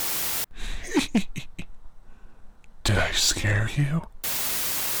Did I scare you?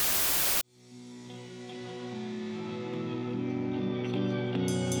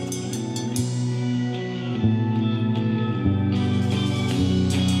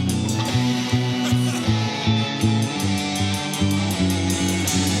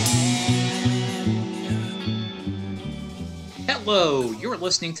 Hello, you're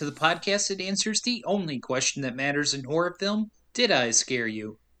listening to the podcast that answers the only question that matters in horror film. Did I scare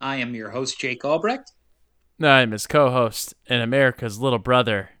you? I am your host, Jake Albrecht. I'm his co-host and America's little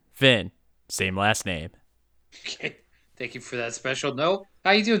brother, Vin. Same last name. Okay, thank you for that special note.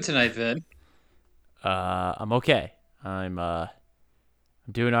 How you doing tonight, Vin? I'm okay. I'm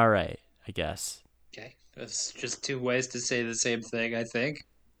doing all right, I guess. Okay, that's just two ways to say the same thing, I think.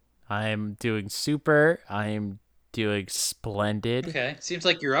 I'm doing super. I'm doing splendid. Okay, seems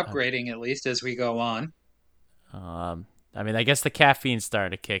like you're upgrading at least as we go on. I guess the caffeine's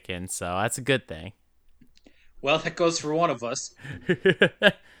starting to kick in, so that's a good thing. Well, that goes for one of us.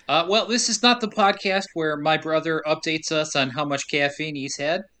 Well, this is not the podcast where my brother updates us on how much caffeine he's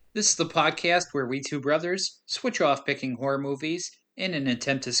had. This is the podcast where we two brothers switch off picking horror movies in an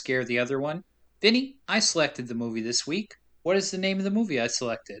attempt to scare the other one. Vinny, I selected the movie this week. What is the name of the movie I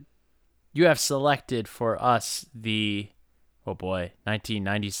selected? You have selected for us the,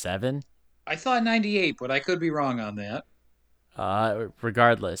 1997? I thought 98, but I could be wrong on that.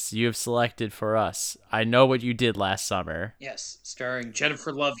 Regardless, you have selected for us I Know What You Did Last Summer. Yes, starring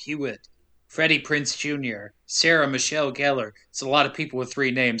Jennifer Love Hewitt, Freddie Prinze Jr., Sarah Michelle Gellar. It's a lot of people with three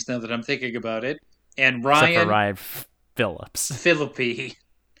names now that I'm thinking about it. And Except for Ryan Ryan Phillips. Philippi.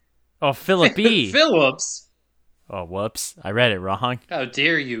 Oh, Philippi. Phillips. Oh, whoops. I read it wrong. How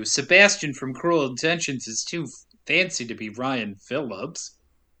dare you? Sebastian from Cruel Intentions is too fancy to be Ryan Phillips.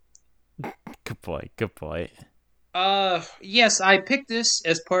 Good point. Good point. Yes, I picked this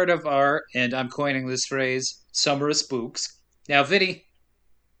as part of our, and I'm coining this phrase, Summer of Spooks. Now, Vinny,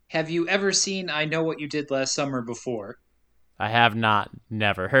 have you ever seen I Know What You Did Last Summer before? I have not.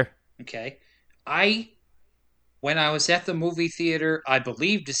 Never. Okay. When I was at the movie theater, I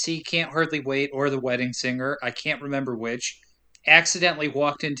believe to see Can't Hardly Wait or The Wedding Singer, I can't remember which, accidentally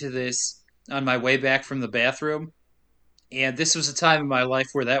walked into this on my way back from the bathroom. And this was a time in my life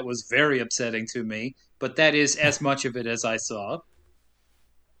where that was very upsetting to me, but that is as much of it as I saw.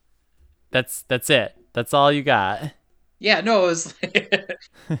 That's it. That's all you got. Yeah, no, it was it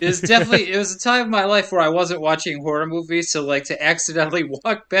was definitely it was a time in my life where I wasn't watching horror movies, so like to accidentally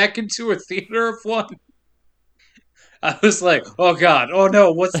walk back into a theater of one, I was like, oh god, oh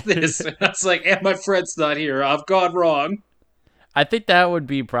no, what's this? And I was like, and my friend's not here. I've gone wrong. I think that would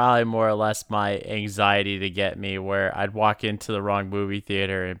be probably more or less my anxiety to get me, where I'd walk into the wrong movie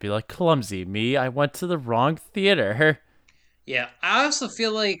theater and be like, clumsy me, I went to the wrong theater. Yeah, I also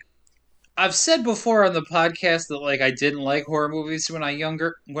feel like I've said before on the podcast that like I didn't like horror movies when I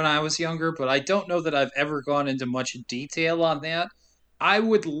was younger, but I don't know that I've ever gone into much detail on that. I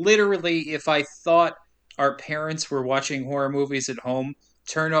would literally, if I thought our parents were watching horror movies at home,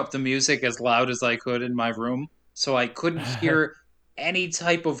 turn up the music as loud as I could in my room so I couldn't hear any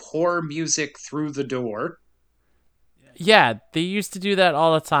type of horror music through the door. Yeah, they used to do that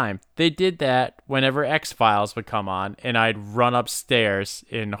all the time. They did that whenever X-Files would come on, and I'd run upstairs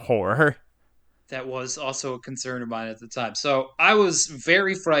in horror. That was also a concern of mine at the time. So I was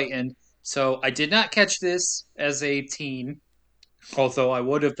very frightened. So I did not catch this as a teen, although I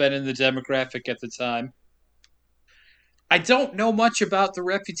would have been in the demographic at the time. I don't know much about the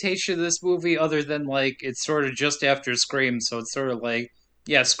reputation of this movie other than like it's sort of just after Scream, so it's sort of like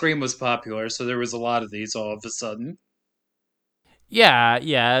yeah, Scream was popular, so there was a lot of these all of a sudden. Yeah,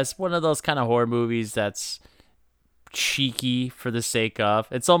 it's one of those kind of horror movies that's cheeky for the sake of.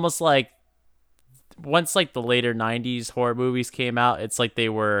 It's almost like once like the later 90s horror movies came out, it's like they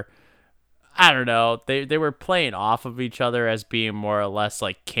were, I don't know, they were playing off of each other as being more or less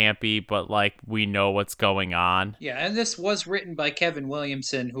like campy, but like we know what's going on. Yeah, and this was written by Kevin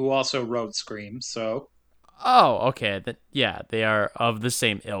Williamson, who also wrote Scream, so Oh, okay. Yeah, they are of the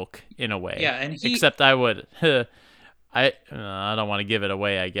same ilk in a way. yeah, and Except I would, I don't want to give it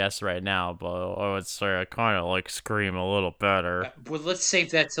away, I guess, right now, but I would say I kind of like Scream a little better. well, let's save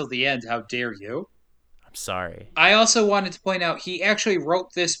that till the end. How dare you? I'm sorry. I also wanted to point out he actually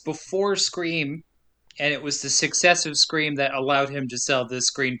wrote this before Scream, and it was the success of Scream that allowed him to sell this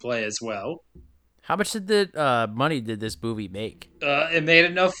screenplay as well. How much did the money did this movie make? It made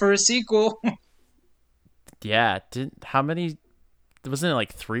enough for a sequel. Yeah, how many? Wasn't it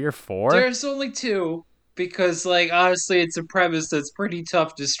like 3 or 4? There's only two, because, like, honestly, it's a premise that's pretty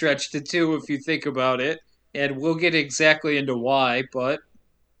tough to stretch to two if you think about it, and we'll get exactly into why, but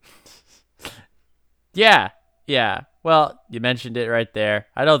Yeah, yeah. Well, you mentioned it right there.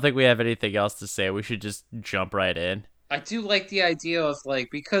 I don't think we have anything else to say. We should just jump right in. I do like the idea of like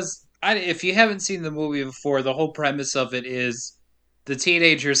because if you haven't seen the movie before, the whole premise of it is the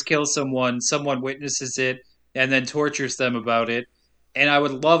teenagers kill someone, someone witnesses it, and then tortures them about it. And I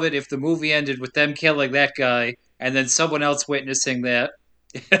would love it if the movie ended with them killing that guy and then someone else witnessing that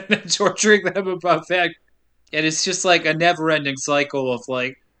and then torturing them about that. And it's just like a never-ending cycle of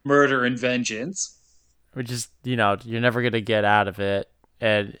like murder and vengeance. Which is, you're never gonna get out of it,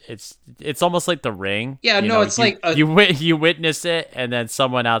 and it's almost like The Ring. Yeah, no, it's You like a you witness it, and then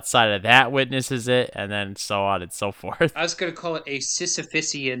someone outside of that witnesses it, and then so on and so forth. I was gonna call it a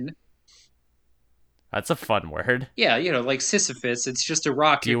Sisyphusian. That's a fun word. Yeah, like Sisyphus. It's just a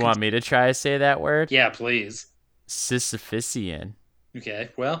rock. Do you want me to try to say that word? Yeah, please. Sisyphusian. Okay,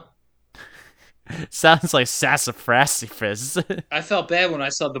 well, Sounds like sassafras. I felt bad when I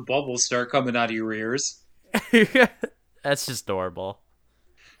saw the bubbles start coming out of your ears. That's just adorable.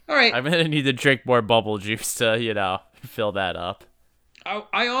 All right. I'm gonna need to drink more bubble juice to, fill that up.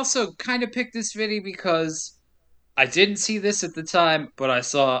 I also kind of picked this video because I didn't see this at the time, but I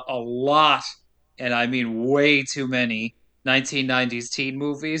saw a lot, and I mean way too many, 1990s teen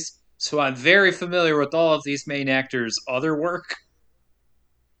movies. So I'm very familiar with all of these main actors' other work.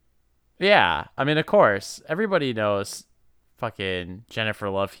 Yeah, I mean, of course, everybody knows fucking Jennifer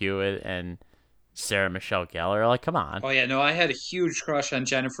Love Hewitt and Sarah Michelle Gellar. Like, come on. Oh, yeah, no, I had a huge crush on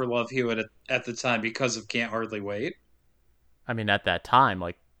Jennifer Love Hewitt at the time because of Can't Hardly Wait. I mean, at that time,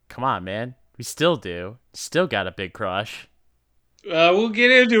 like, come on, man. We still do. Still got a big crush. We'll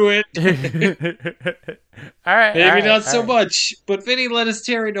get into it. All right. Maybe not so much. But Vinny, let us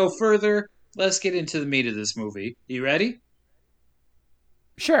tarry no further. Let's get into the meat of this movie. You ready?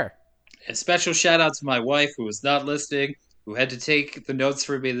 Sure. A special shout out to my wife who was not listening, who had to take the notes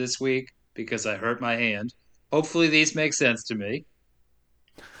for me this week because I hurt my hand. Hopefully these make sense to me.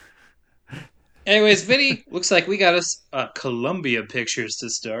 Anyways, Vinny, looks like we got us Columbia Pictures to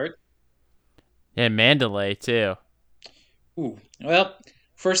start. And Mandalay, too. Ooh, well,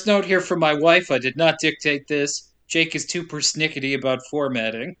 first note here from my wife, I did not dictate this. Jake is too persnickety about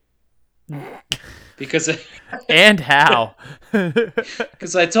formatting. Because and how?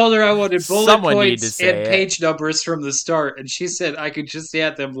 Because I told her I wanted bullet Someone points and it. page numbers from the start, and she said I could just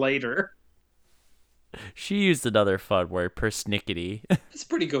add them later. She used another fun word, persnickety. That's a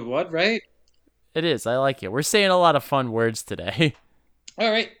pretty good one, right? It is. I like it. We're saying a lot of fun words today. All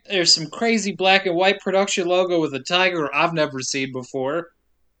right, there's some crazy black and white production logo with a tiger I've never seen before.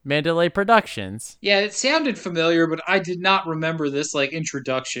 Mandalay Productions. Yeah, it sounded familiar, but I did not remember this like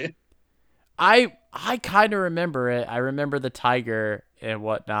introduction. I kind of remember it. I remember the tiger and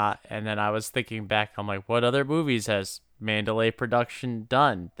whatnot, and then I was thinking back. I'm like, what other movies has Mandalay Production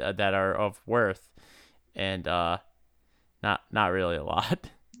done that are of worth? And not really a lot.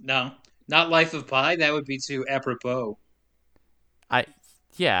 No, not Life of Pi. That would be too apropos. I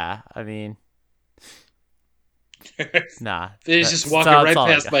mean, nah. It's just walking right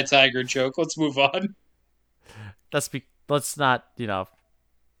past my tiger joke. Let's move on. Let's not,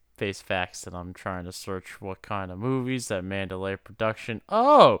 face facts that I'm trying to search what kind of movies that Mandalay Production.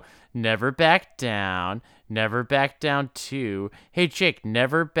 Oh, Never Back Down, Never Back Down 2. Hey, Jake,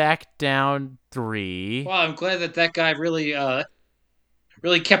 Never Back Down 3. Wow, I'm glad that guy really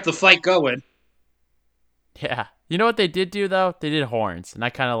kept the fight going. Yeah. You know what they did do, though? They did Horns, and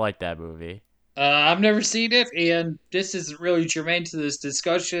I kind of like that movie. I've never seen it, and this isn't really germane to this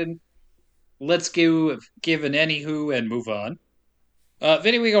discussion. Let's give an anywho and move on.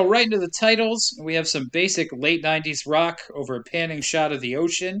 Vinny, we go right into the titles. We have some basic late 90s rock over a panning shot of the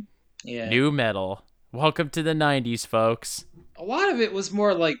ocean. Yeah. New metal. Welcome to the 90s, folks. A lot of it was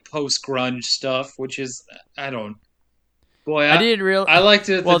more like post-grunge stuff, which is, I liked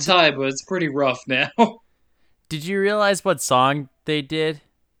it at the time, but it's pretty rough now. Did you realize what song they did?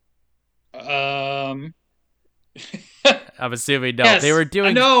 I'm assuming no. Yes, they were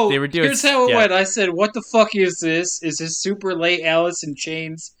doing. Here's how it went. I said, "What the fuck is this? Is this super late Alice in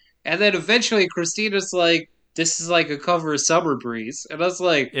Chains?" And then eventually Christina's like, "This is like a cover of Summer Breeze," and I was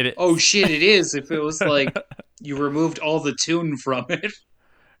like, "Oh shit, it is!" If it was like you removed all the tune from it.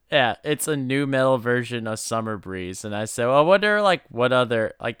 Yeah, it's a new metal version of Summer Breeze, and I said, well, I wonder like what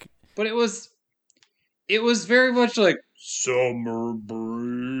other like. But it was very much like Summer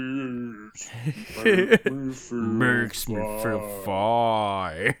Breeze makes me feel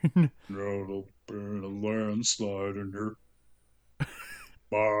fine. Not been a landslide in her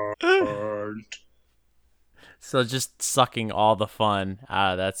mind. So just sucking all the fun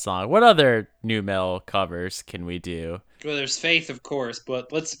out of that song. What other new metal covers can we do? Well, there's faith, of course,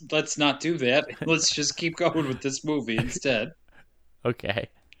 but let's not do that. Let's just keep going with this movie instead. Okay.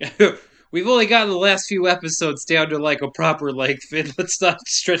 We've only gotten the last few episodes down to like a proper length, Finn. Let's not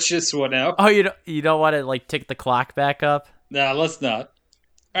stretch this one out. Oh, you don't want to like tick the clock back up? Nah, let's not.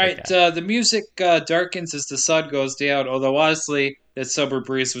 All right, Okay. the music darkens as the sun goes down. Although honestly, that summer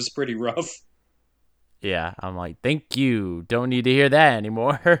breeze was pretty rough. Yeah, I'm like, thank you. Don't need to hear that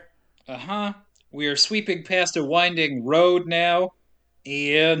anymore. Uh huh. We are sweeping past a winding road now,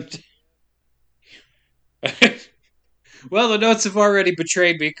 and well, the notes have already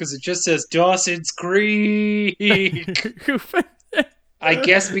betrayed me because it just says Dawson's Creek. I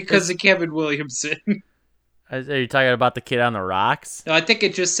guess because of Kevin Williamson. Are you talking about the kid on the rocks? No, I think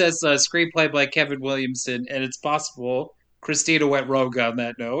it just says screenplay by Kevin Williamson, and it's possible Christina went rogue on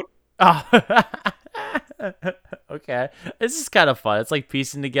that note. Oh. Okay. This is kind of fun. It's like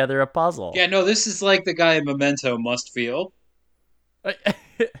piecing together a puzzle. Yeah, no, this is like the guy in Memento must feel. Now,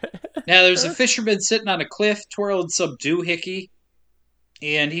 there's a fisherman sitting on a cliff twirling some doohickey,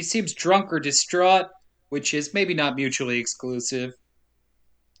 and he seems drunk or distraught, which is maybe not mutually exclusive.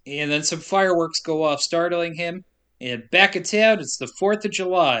 And then some fireworks go off, startling him. And back in town, it's the 4th of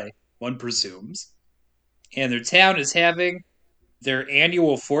July, one presumes. And their town is having their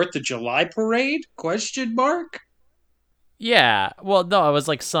annual 4th of July parade? Question mark? Yeah. Well, no, it was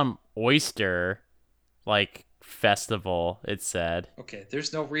like some oyster like festival, it said. Okay,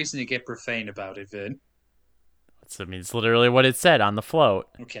 there's no reason to get profane about it, Vin. I mean, it's literally what it said on the float.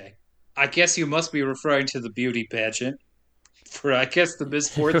 Okay. I guess you must be referring to the beauty pageant for, I guess, the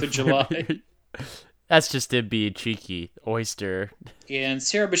Miss 4th of July. That's just it being cheeky. Oyster. And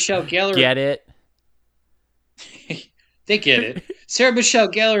Sarah Michelle Gellar. Get it? They get it. Sarah Michelle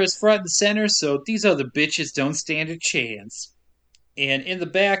Gellar is front and center, so these other bitches don't stand a chance. And in the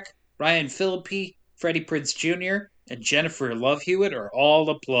back, Ryan Phillippe, Freddie Prinze Jr., and Jennifer Love Hewitt are all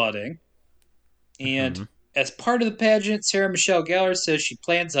applauding. And as part of the pageant, Sarah Michelle Gellar says she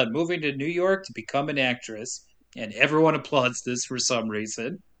plans on moving to New York to become an actress. And everyone applauds this for some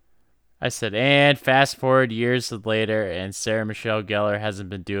reason. I said, and fast forward years later, and Sarah Michelle Gellar hasn't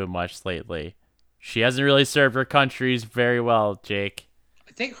been doing much lately. She hasn't really served her countries very well, Jake.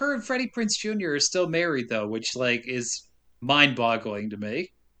 I think her and Freddie Prinze Jr. are still married, though, which, like, is mind-boggling to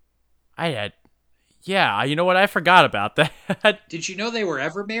me. Yeah, you know what? I forgot about that. Did you know they were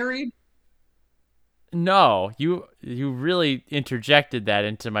ever married? No, you really interjected that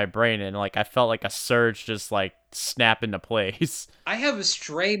into my brain, and like I felt like a surge just like snap into place. I have a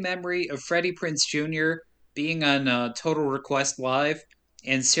stray memory of Freddie Prinze Jr. being on Total Request Live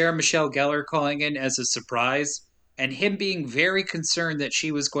and Sarah Michelle Gellar calling in as a surprise, and him being very concerned that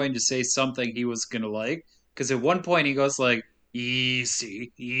she was going to say something he was going to like. Because at one point he goes like,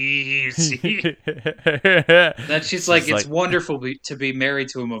 easy, easy. Then she's like, it's wonderful to be married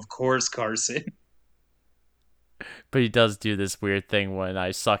to him, of course, Carson. But he does do this weird thing when I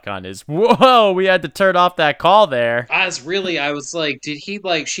suck on his. Whoa, we had to turn off that call there. I was like, did he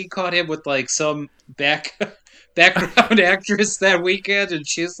like? She caught him with like some background actress that weekend, and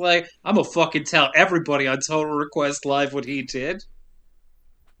she's like, I'm gonna fucking tell everybody on Total Request Live what he did.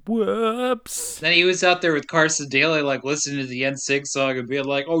 Whoops. Then he was out there with Carson Daly, like listening to the NSYNC song and being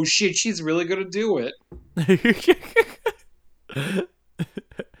like, "Oh shit, she's really gonna do it."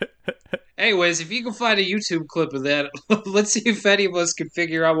 Anyways, if you can find a YouTube clip of that, let's see if any of us can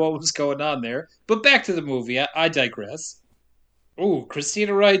figure out what was going on there. But back to the movie, I digress. Ooh,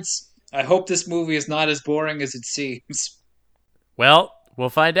 Christina writes, I hope this movie is not as boring as it seems. Well, we'll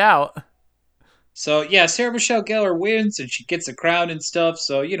find out. So, yeah, Sarah Michelle Gellar wins, and she gets a crown and stuff,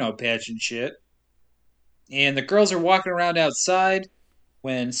 so, you know, pageant shit. And the girls are walking around outside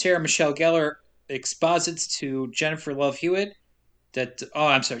when Sarah Michelle Gellar exposits to Jennifer Love Hewitt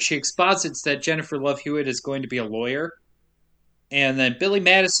she exposits that Jennifer Love Hewitt is going to be a lawyer. And then Billy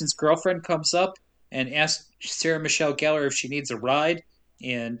Madison's girlfriend comes up and asks Sarah Michelle Gellar if she needs a ride,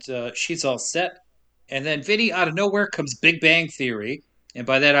 and she's all set. And then Vinny, out of nowhere, comes Big Bang Theory, and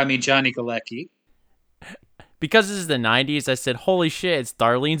by that I mean Johnny Galecki. Because this is the 90s, I said, holy shit, it's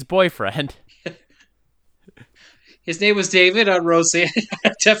Darlene's boyfriend. His name was David on Roseanne.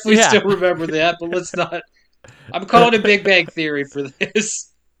 I definitely still remember that, but let's not... I'm calling it Big Bang Theory for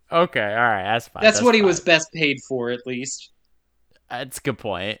this. Okay, all right, that's fine. That's what he was best paid for, at least. That's a good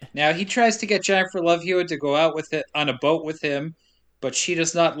point. Now, he tries to get Jennifer Love Hewitt to go out with it on a boat with him, but she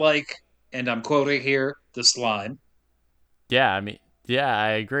does not like, and I'm quoting here, the slime. Yeah, I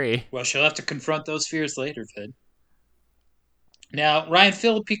agree. Well, she'll have to confront those fears later, Finn. Now, Ryan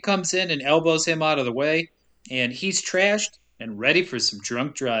Phillippe comes in and elbows him out of the way, and he's trashed and ready for some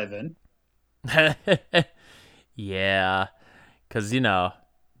drunk driving. Yeah, because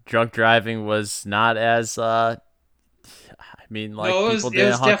drunk driving was not as. I mean, like No, people it didn't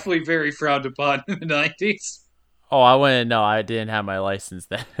was honk. definitely very frowned upon in the 90s. Oh, I wouldn't know. I didn't have my license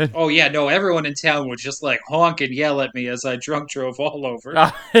then. Oh yeah, no, everyone in town would just like honk and yell at me as I drunk drove all over.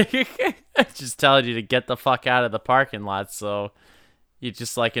 Oh, just telling you to get the fuck out of the parking lot. So you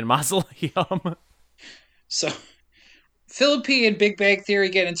just like in Mausoleum. So Philip P. and Big Bang Theory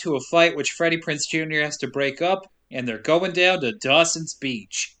get into a fight, which Freddie Prince Jr. has to break up, and they're going down to Dawson's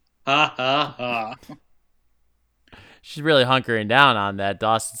Beach. Ha ha ha. She's really hunkering down on that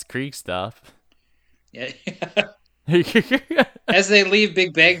Dawson's Creek stuff. Yeah. As they leave,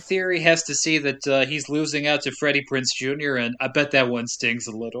 Big Bang Theory has to see that he's losing out to Freddie Prince Jr., and I bet that one stings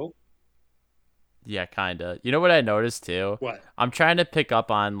a little. Yeah, kinda. You know what I noticed too? What? I'm trying to pick up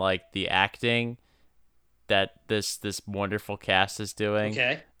on like the acting that this wonderful cast is doing,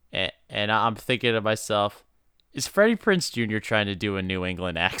 Okay. and I'm thinking to myself, is Freddie Prince Jr. trying to do a New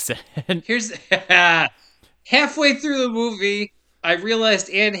England accent? Here's halfway through the movie, I realized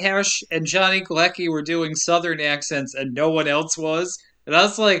Anne Hesh and Johnny Galecki were doing Southern accents and no one else was. And I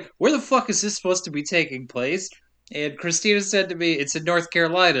was like, where the fuck is this supposed to be taking place? And Christina said to me, it's in North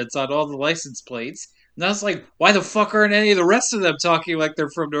Carolina. It's on all the license plates. And I was like, why the fuck aren't any of the rest of them talking like they're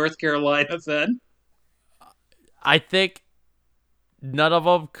from North Carolina then? I think none of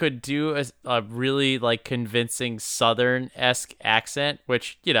them could do a really like convincing Southern-esque accent,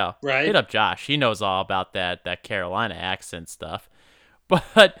 which Right? hit up Josh. He knows all about that Carolina accent stuff.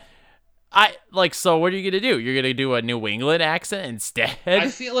 But I like, so what are you gonna do? You're gonna do a New England accent instead? I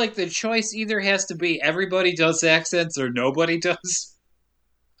feel like the choice either has to be everybody does accents or nobody does.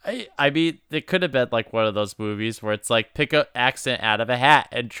 I mean, it could have been like one of those movies where it's like pick a accent out of a hat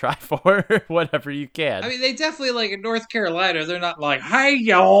and try for whatever you can. I mean, they definitely like in North Carolina. They're not like, "Hey,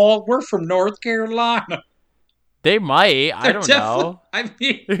 y'all, we're from North Carolina." They might. I They're don't definitely. know. I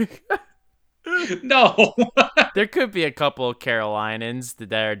mean, no. There could be a couple of Carolinians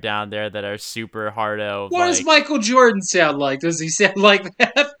that are down there that are super hardo. What does Michael Jordan sound like? Does he sound like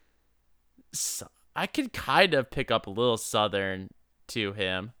that? I could kind of pick up a little Southern to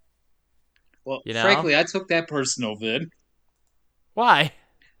him. Well, You know? frankly, I took that personal, Vin. Why?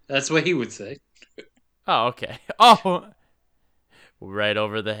 That's what he would say. Oh, okay. Oh, right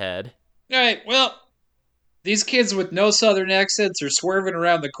over the head. All right. Well, these kids with no Southern accents are swerving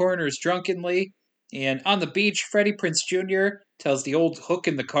around the corners drunkenly, and on the beach, Freddie Prince Jr. tells the old hook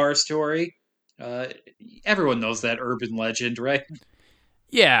in the car story. Uh, Everyone knows that urban legend, right?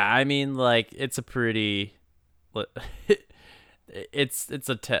 Yeah, I mean, like it's a pretty.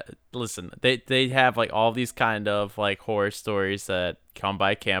 Listen. They have like all these kind of like horror stories that come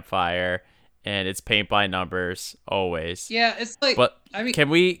by campfire, and it's paint by numbers always. Yeah, it's like. But I mean, can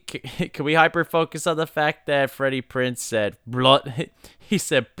we hyper focus on the fact that Freddie Prince said blood? He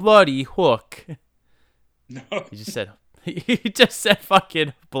said bloody hook. no, He just said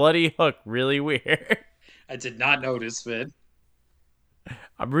fucking bloody hook. Really weird. I did not notice, Vin.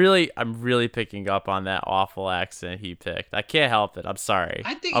 I'm really picking up on that awful accent he picked. I can't help it. I'm sorry.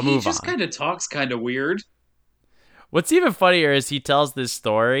 I think I'll he move just on. kind of talks kind of weird. What's even funnier is he tells this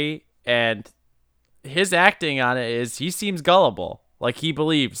story and his acting on it is he seems gullible. Like he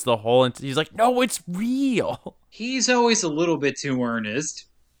believes the whole. He's like, no, it's real. He's always a little bit too earnest.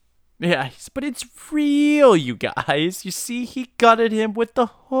 Yeah, but it's real, you guys. You see, he gutted him with the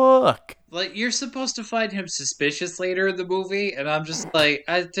hook. Like, you're supposed to find him suspicious later in the movie, and I'm just like,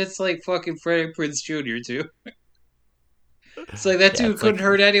 that's like fucking Freddie Prinze Jr. too. It's like that Yeah, dude it's couldn't like-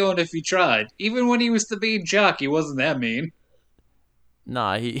 hurt anyone if he tried. Even when he was the mean jock, he wasn't that mean.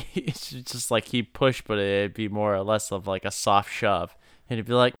 Nah, he's just like he pushed, but it'd be more or less of like a soft shove. And he'd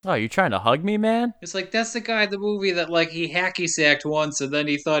be like, oh, you trying to hug me, man? It's like that's the guy in the movie that like he hacky sacked once, and then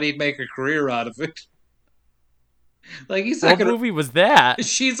he thought he'd make a career out of it. Like he's not What gonna. movie was that?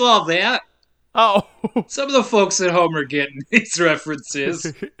 She's all that. Oh. Some of the folks at home are getting these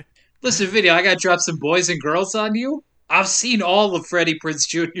references. Listen, video, I gotta drop some boys and girls on you. I've seen all of Freddie Prinze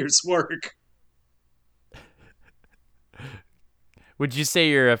Jr.'s work. Would you say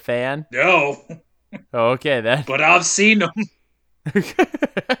you're a fan? No, Oh, okay, then. but I've seen them.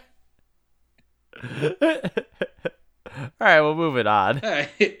 All right, we'll move it on. All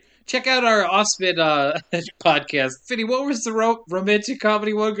right. Check out our Offspin podcast. Finny, what was the romantic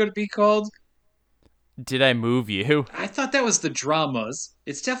comedy one going to be called? Did I move you? I thought that was the dramas.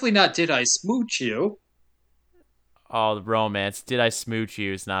 It's definitely not Did I Smooch You? Oh, the romance. Did I smooch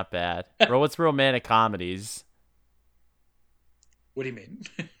you is not bad. Bro, what's romantic comedies? What do you mean?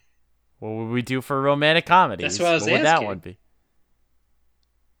 What would we do for romantic comedies? That's what I was would that asking. one be?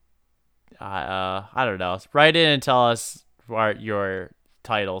 I don't know. Write in and tell us your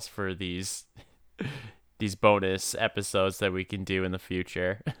titles for these bonus episodes that we can do in the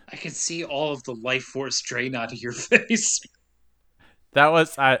future. I can see all of the life force drain out of your face. That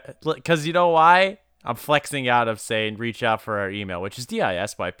was because you know why? I'm flexing out of saying reach out for our email, which is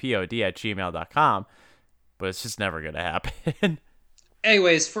disypod@gmail.com, but it's just never gonna happen.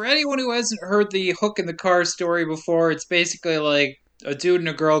 Anyways, for anyone who hasn't heard the hook in the car story before, it's basically like a dude and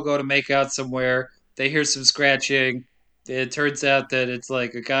a girl go to make out somewhere. They hear some scratching. It turns out that it's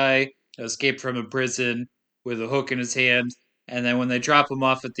like a guy escaped from a prison with a hook in his hand. And then when they drop him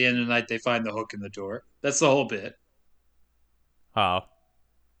off at the end of the night, they find the hook in the door. That's the whole bit. Oh,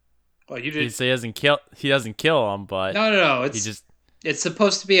 Oh, you he did? doesn't kill. He doesn't kill him, but No. he just It's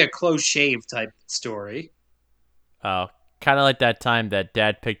supposed to be a close shave type story. kind of like that time that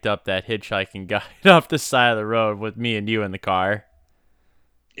Dad picked up that hitchhiking guy off the side of the road with me and you in the car.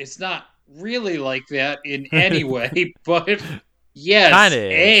 It's not really like that in any way, but yes,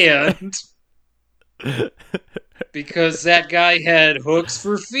 Kinda and because that guy had hooks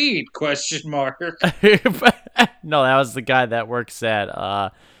for feet? Question mark. No, that was the guy that works at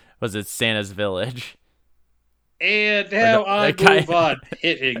was it Santa's Village? And now I that guy- move on,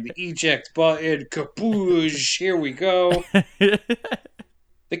 hitting the eject button. Kapoosh! Here we go.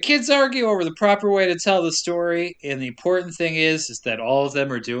 The kids argue over the proper way to tell the story, and the important thing is that all of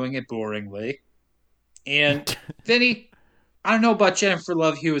them are doing it boringly. And Vinny, I don't know about Jennifer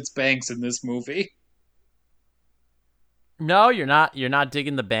Love Hewitt's bangs in this movie. No, you're not. You're not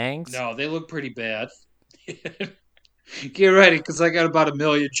digging the bangs. No, they look pretty bad. Get ready, because I got about a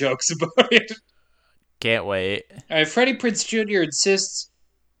million jokes about it. Can't wait. All right, Freddie Prinze Jr. insists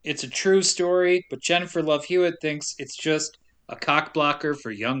it's a true story, but Jennifer Love Hewitt thinks it's just a cock blocker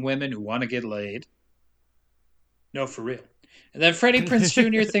for young women who want to get laid. No, for real. And then Freddie Prinze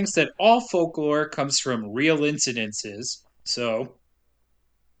Jr. thinks that all folklore comes from real incidences, so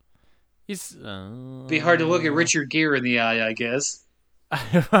He's be hard to look at Richard Gere in the eye, I guess.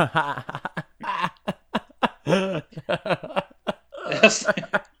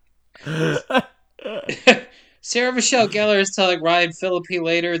 Sarah Michelle Gellar is telling Ryan Phillippe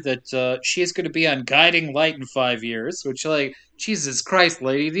later that she is going to be on Guiding Light in 5 years, which, like, Jesus Christ,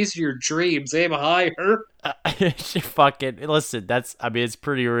 lady, these are your dreams. Aim higher. She fucking listen. I mean, it's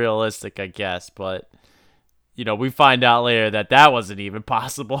pretty realistic, I guess, but we find out later that wasn't even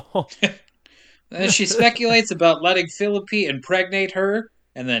possible. And then she speculates about letting Phillippe impregnate her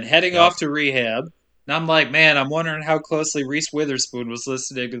and then heading off to rehab. And I'm like, man, I'm wondering how closely Reese Witherspoon was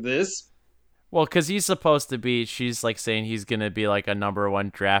listening to this. Well, because he's supposed to be, she's like saying he's going to be like a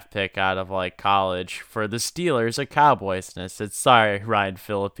 #1 draft pick out of like college for the Steelers or Cowboys. And I said, sorry, Ryan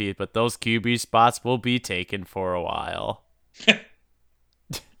Phillippe, but those QB spots will be taken for a while.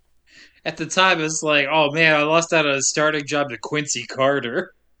 At the time, it's like, oh man, I lost out on a starting job to Quincy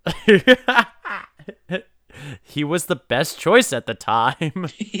Carter. He was the best choice at the time.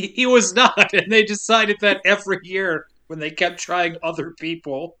 He was not, and they decided that every year when they kept trying other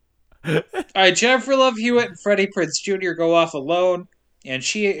people. All right, Jennifer Love Hewitt and Freddie Prinze Jr. go off alone, and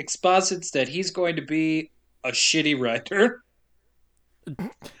she exposits that he's going to be a shitty writer.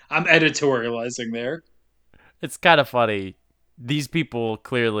 I'm editorializing there. It's kind of funny. These people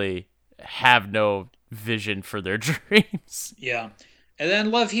clearly have no vision for their dreams. Yeah. And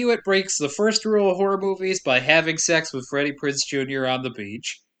then Love Hewitt breaks the first rule of horror movies by having sex with Freddie Prinze Jr. on the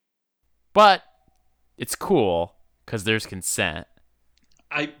beach. But it's cool because there's consent.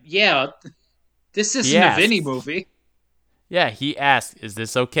 This isn't a Vinny movie. Yeah, he asked, is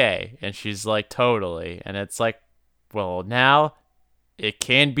this okay? And she's like, totally. And it's like, well, now it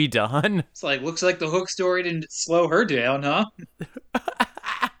can be done. It's like, looks like the hook story didn't slow her down, huh?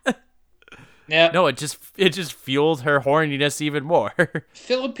 Yeah. No, it just fueled her horniness even more.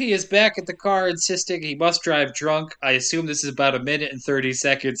 Phillippe is back at the car insisting he must drive drunk. I assume this is about 1 minute and 30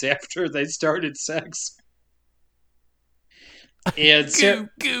 seconds after they started sex. And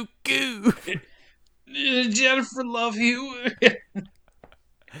goo. Jennifer Love Hewitt.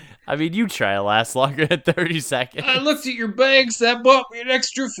 I mean, you try to last longer than 30 seconds. I looked at your banks. That bought me an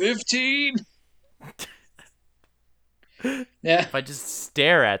extra 15. Yeah. If I just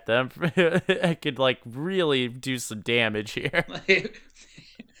stare at them, I could like really do some damage here.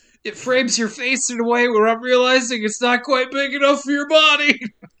 It frames your face in a way where I'm realizing it's not quite big enough for your body.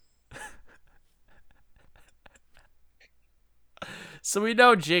 So we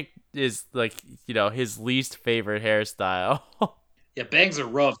know Jake is like, his least favorite hairstyle. Yeah, bangs are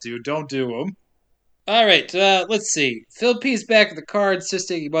rough, dude. Don't do them. All right, let's see. Philippe's back at the car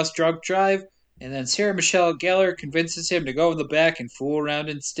insisting he must drunk drive, and then Sarah Michelle Gellar convinces him to go in the back and fool around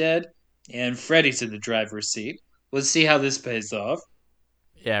instead. and Freddy's in the driver's seat. Let's see how this pays off.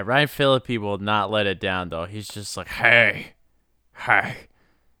 Yeah, Ryan Phillippe will not let it down, though. He's just like, hey,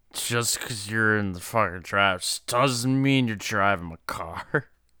 just because you're in the fucking driver's doesn't mean you're driving my car.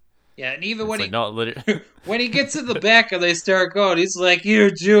 Yeah, and even It's when like, he no, literally. when he gets in the back and they start going, he's like,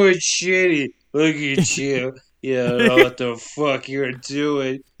 "You're doing shitty. Look at you. You don't know what the fuck you're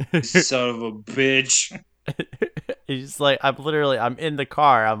doing, you son of a bitch." He's like, I'm in the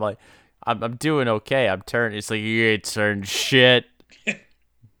car. I'm like, I'm doing okay. I'm turning. It's like, you ain't turned shit.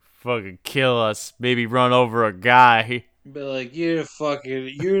 Fucking kill us. Maybe run over a guy. Be like, you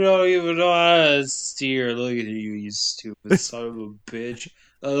don't even know how to steer. Look at you, you stupid son of a bitch.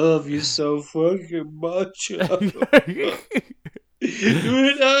 I love you so fucking much. You're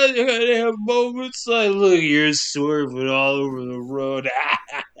not gonna have moments like, look, you're swerving all over the road.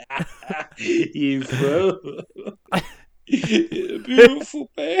 You fool. You're a beautiful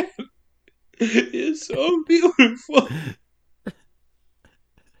man. You're so beautiful.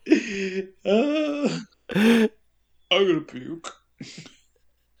 I'm gonna puke.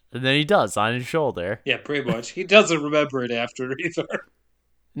 And then he does on his shoulder. Yeah, pretty much. He doesn't remember it after either.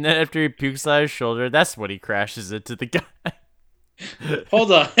 And then after he pukes on his shoulder, that's when he crashes into the guy.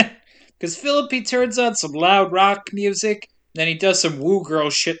 Hold on. Because Phillippe turns on some loud rock music, then he does some woo girl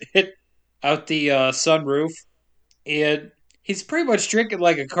shit hit out the sunroof, and he's pretty much drinking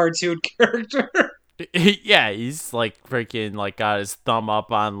like a cartoon character. Yeah, he's like freaking like got his thumb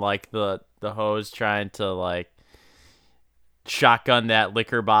up on like the hose trying to like shotgun that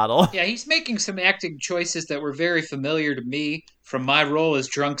liquor bottle. Yeah, he's making some acting choices that were very familiar to me from my role as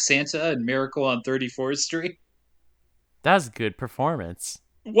Drunk Santa in Miracle on 34th Street. That's a good performance.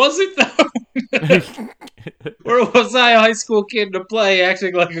 Was it though? Or was I a high school kid in a play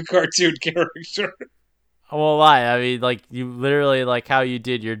acting like a cartoon character? I won't lie. I mean, like, you literally, like, how you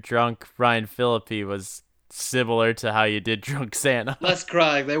did your drunk Ryan Phillippe was similar to how you did Drunk Santa. Less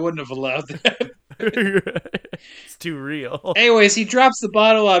crying. They wouldn't have allowed that. It's too real. Anyways, he drops the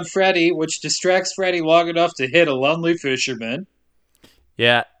bottle on Freddy, which distracts Freddy long enough to hit a lonely fisherman.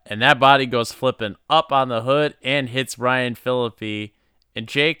 Yeah, and that body goes flipping up on the hood and hits Ryan Phillippe. And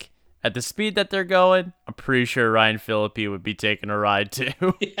Jake, at the speed that they're going, I'm pretty sure Ryan Phillippe would be taking a ride too.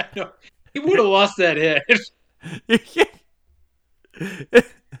 Yeah, no. He would have lost that head.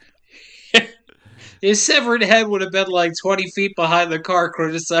 His severed head would have been like 20 feet behind the car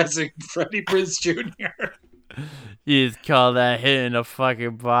criticizing Freddie Prinze Jr. You'd call that hitting a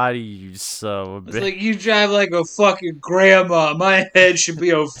fucking body, you son of a It's bitch. like, you drive like a fucking grandma. My head should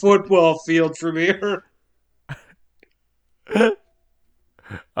be a football field from here.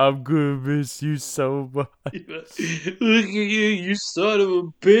 I'm gonna miss you so much. Look at you, you son of a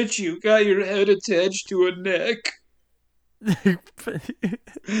bitch. You got your head attached to a neck.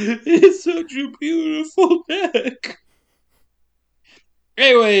 It's such a beautiful neck.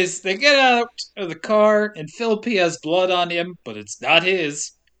 Anyways, they get out of the car, and Phillippe has blood on him, but it's not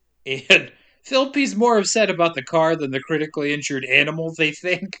his. And Phillippe's more upset about the car than the critically injured animal, they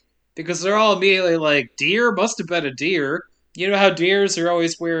think, because they're all immediately like, deer? Must have been a deer. You know how deers are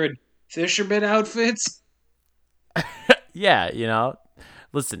always wearing fisherman outfits? Yeah, you know,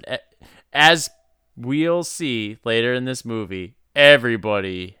 listen, as we'll see later in this movie,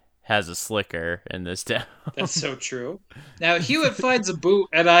 everybody has a slicker in this town. That's so true. Now, Hewitt finds a boot,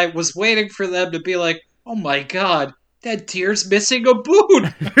 and I was waiting for them to be like, oh my god, that deer's missing a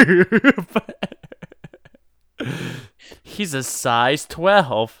boot! He's a size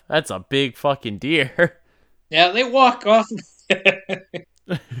 12. That's a big fucking deer. Now, they walk off.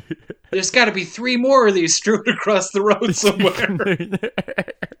 There's got to be 3 more of these strewn across the road somewhere.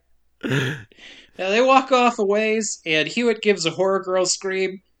 Now, they walk off a ways, and Hewitt gives a horror girl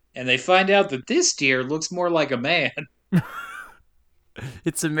scream, and they find out that this deer looks more like a man.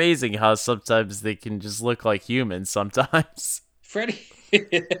 It's amazing how sometimes they can just look like humans sometimes. Freddy.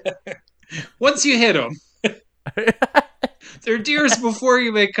 Once you hit them, they're deers before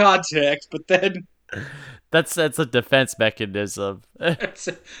you make contact, but then That's a defense mechanism.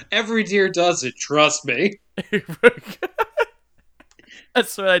 every deer does it, trust me.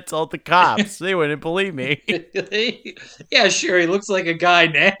 That's what I told the cops. They wouldn't believe me. Yeah, sure, he looks like a guy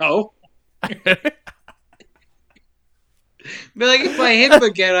now. But like, if I hit him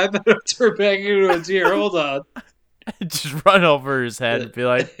again, I better turn back into a deer. Hold on. Just run over his head and be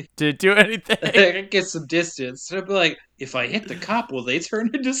like, did it do anything? Get some distance. And I'd be like, if I hit the cop, will they turn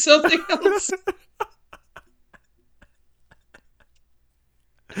into something else?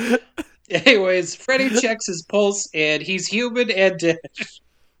 Anyways, Freddy checks his pulse, and he's human and dead.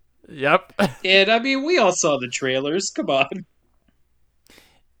 Yep. And, I mean, we all saw the trailers. Come on.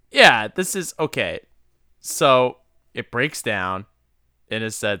 Yeah, this is okay. So it breaks down in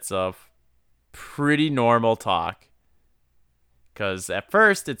a sense of pretty normal talk. Because at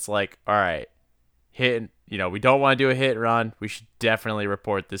first it's like, all right, we don't want to do a hit and run. We should definitely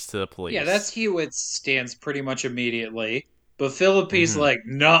report this to the police. Yeah, that's Hewitt's stance pretty much immediately. But Phillippe's Mhm. like,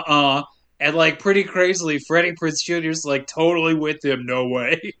 nuh-uh. And like pretty crazily, Freddie Prinze Jr.'s like totally with him, no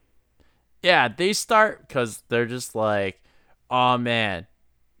way. Yeah, they start because they're just like, oh man.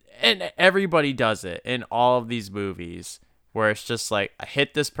 And everybody does it in all of these movies where it's just like, I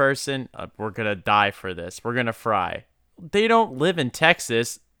hit this person, we're going to die for this. We're going to fry. They don't live in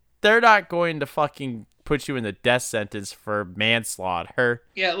Texas. They're not going to fucking put you in the death sentence for manslaughter.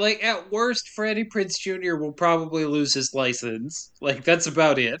 Yeah, like at worst, Freddie Prinze Jr. will probably lose his license. Like that's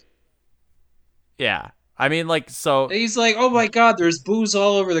about it. Yeah. I mean, like, so, And he's like, oh my god, there's booze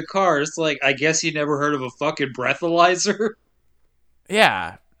all over the car. It's like, I guess you never heard of a fucking breathalyzer?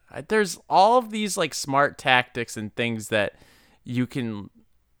 yeah. There's all of these, like, smart tactics and things that you can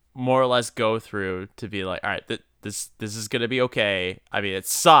more or less go through to be like, all right, this is gonna be okay. I mean, it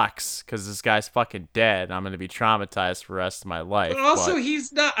sucks because this guy's fucking dead. And I'm gonna be traumatized for the rest of my life. But also,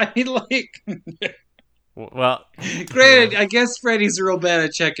 he's not. I mean, like, well, granted, I guess Freddy's real bad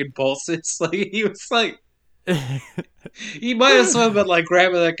at checking pulses. Like, he was like, he might as well have been like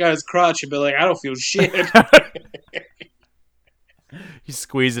grabbing that guy's crotch and be like, I don't feel shit. he's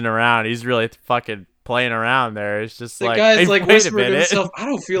squeezing around. He's really fucking playing around there. It's just The like, guy's hey, like wait a whispering to minute. himself, I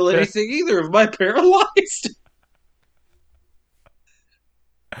don't feel anything either. Am I paralyzed?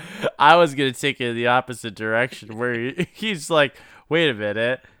 I was gonna take it in the opposite direction where he's like, wait a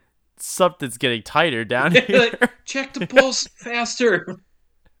minute, something's getting tighter down here. Like, check the pulse faster.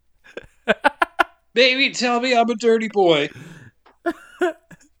 Baby, tell me I'm a dirty boy.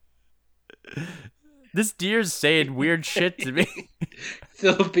 This deer's saying weird shit to me.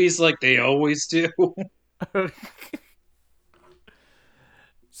 Philippe's like, they always do.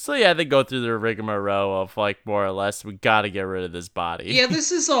 So yeah, they go through the rigmarole of like, more or less, we gotta get rid of this body. Yeah,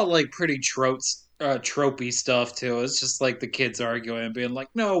 this is all like pretty tropey stuff too. It's just like the kids arguing and being like,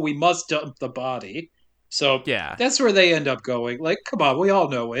 "No, we must dump the body." So Yeah. that's where they end up going. Like, come on, we all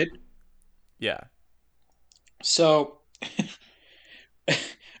know it. Yeah. So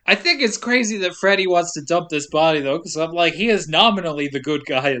I think it's crazy that Freddy wants to dump this body though, because I'm like, he is nominally the good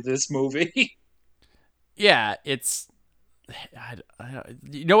guy of this movie. Yeah, it's.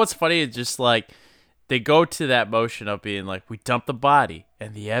 You know what's funny? It's just like they go to that motion of being like, we dump the body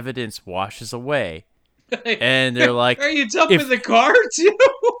and the evidence washes away. And they're like, "Are you dumping if- the car too?"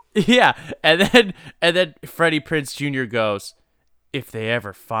 Yeah, and then Freddie Prinze Jr. goes, if they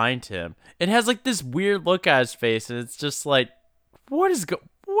ever find him, it has like this weird look on his face, and it's just like, what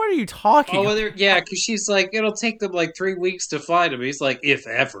are you talking? Oh, yeah, because she's like, it'll take them like 3 weeks to find him. He's like, if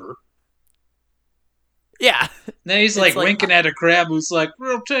ever. Yeah. Then he's like winking at a crab who's like,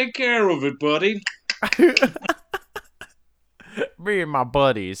 we'll take care of it, buddy. Me and my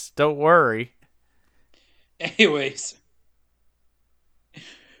buddies, don't worry. Anyways,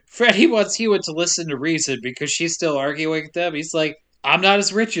 Freddy wants Hewitt to listen to reason because she's still arguing with them. He's like, I'm not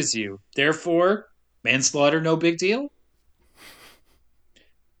as rich as you. Therefore, manslaughter, no big deal.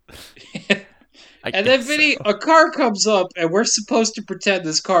 And then, Vinny, a car comes up, and we're supposed to pretend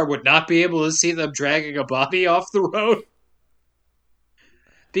this car would not be able to see them dragging a body off the road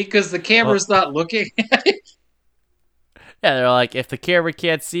because the camera's not looking at it. Yeah, they're like, if the camera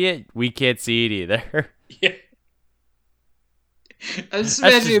can't see it, we can't see it either. Yeah. I just That's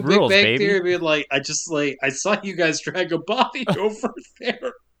imagine just a Big rules, Bang baby. Theory being like, I saw you guys drag a body over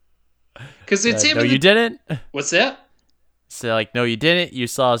there. Because it's him. No, you didn't. What's that? So like, no, you didn't. You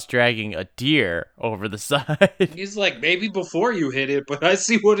saw us dragging a deer over the side. He's like, maybe before you hit it, but I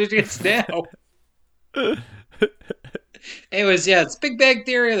see what it is now. Anyways, yeah, it's Big Bang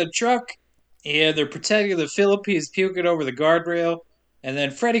Theory of the truck, and they're pretending that Philippi is puking over the guardrail, and then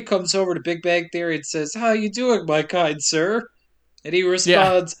Freddy comes over to Big Bang Theory and says, how you doing, my kind sir? And he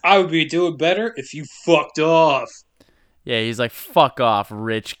responds, I would be doing better if you fucked off. Yeah, he's like, fuck off,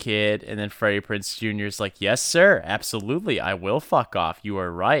 rich kid. And then Freddie Prinze Jr. is like, yes, sir, absolutely, I will fuck off. You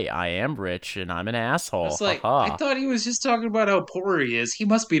are right, I am rich, and I'm an asshole. I was like, Ha-ha. I thought he was just talking about how poor he is. He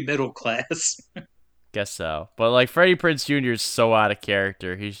must be middle class. Guess so. But like, Freddie Prinze Jr. is so out of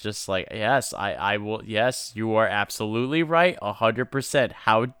character. He's just like, yes, I will. Yes, you are absolutely right, 100%.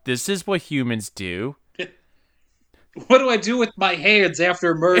 How this is what humans do. What do I do with my hands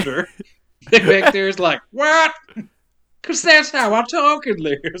after murder? Big Bang Theory's like, what? Because that's how I talk in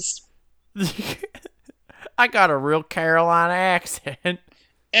this. I got a real Carolina accent.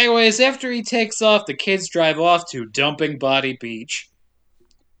 Anyways, after he takes off, the kids drive off to Dumping Body Beach.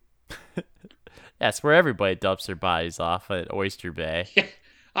 That's where everybody dumps their bodies off at Oyster Bay.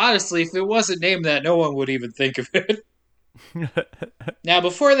 Honestly, if it wasn't named that, no one would even think of it. Now,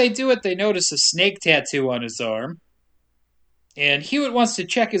 before they do it, they notice a snake tattoo on his arm. And Hewitt wants to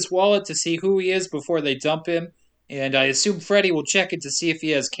check his wallet to see who he is before they dump him. And I assume Freddy will check it to see if he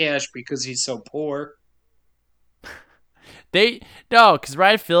has cash because he's so poor. No, because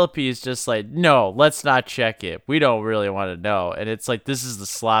Ryan Phillippe is just like, no, let's not check it. We don't really want to know. And it's like, this is the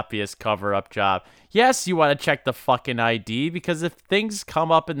sloppiest cover-up job. Yes, you want to check the fucking ID, because if things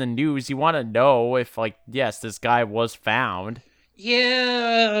come up in the news, you want to know if, like, yes, this guy was found.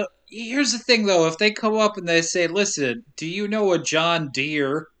 Yeah, here's the thing though. If they come up and they say, listen, do you know a John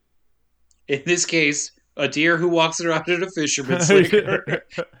Deere? In this case, a deer who walks around in a fisherman's slinger.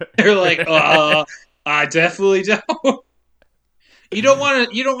 They're like, I definitely don't. You don't want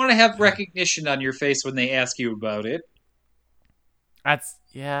to have recognition on your face when they ask you about it.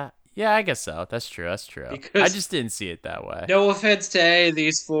 Yeah, I guess so. That's true. Because I just didn't see it that way. No offense to any of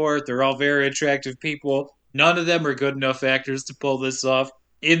these four, they're all very attractive people. None of them are good enough actors to pull this off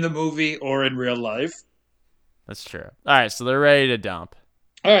in the movie or in real life. That's true. All right, so they're ready to dump.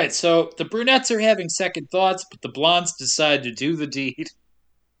 All right, so the brunettes are having second thoughts, but the blondes decide to do the deed.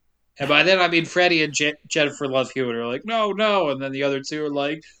 And by then, I mean Freddie and Jennifer Love Hewitt are like, no, and then the other two are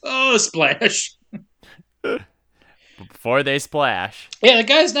like, oh, splash. But before they splash. Yeah, the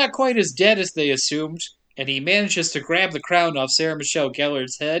guy's not quite as dead as they assumed, and he manages to grab the crown off Sarah Michelle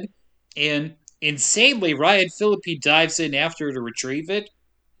Gellar's head, and insanely, Ryan Phillippe dives in after to retrieve it.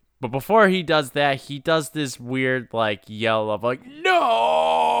 But before he does that, he does this weird, like, yell of, like,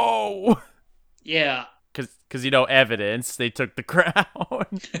 no! Yeah. Because, evidence, they took the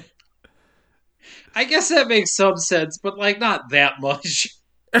crown. I guess that makes some sense, but, like, not that much.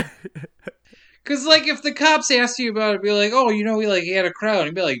 Because, like, if the cops asked you about it, be like, oh, he had a crown.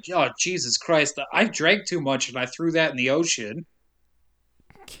 You'd be like, oh, Jesus Christ, I drank too much and I threw that in the ocean.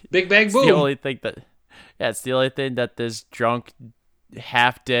 Big bang boom. It's the only thing it's the only thing that this drunk,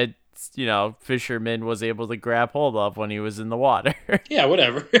 half-dead, fisherman was able to grab hold of when he was in the water. Yeah,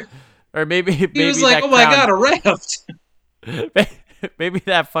 whatever. Or maybe he was like, oh my God, a raft. Maybe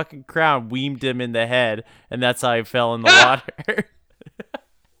that fucking crown weamed him in the head, and that's how he fell in the water.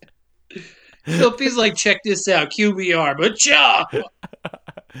 Philippe's like, check this out, QBR, but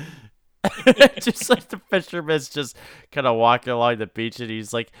Just like the fisherman's just kind of walking along the beach, and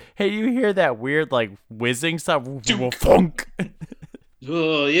he's like, hey, you hear that weird, like, whizzing stuff? Funk!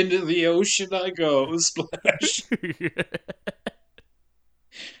 Into the ocean I go, splash.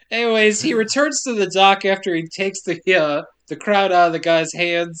 Anyways, he returns to the dock after he takes the crowd out of the guy's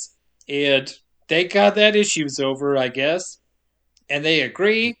hands, and thank God that issue's over, I guess. And they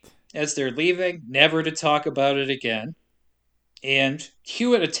agree, as they're leaving, never to talk about it again. And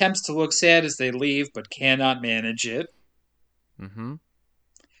Hewitt attempts to look sad as they leave, but cannot manage it. Mm-hmm.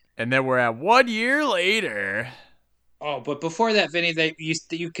 And then we're at 1 year later. Oh, but before that, Vinny,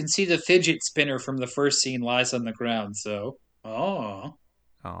 you can see the fidget spinner from the first scene lies on the ground, so... Oh.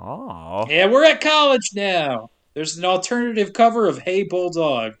 Yeah, we're at college now. There's an alternative cover of Hey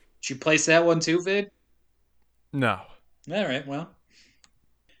Bulldog. Did you place that one too, Vid? No. All right, well.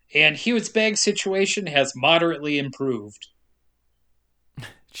 And Hewitt's bag situation has moderately improved.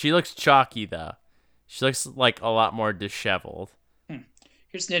 She looks chalky, though. She looks like a lot more disheveled.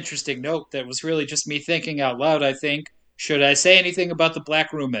 Here's an interesting note that was really just me thinking out loud, I think. Should I say anything about the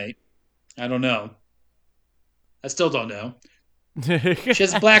black roommate? I don't know. I still don't know. She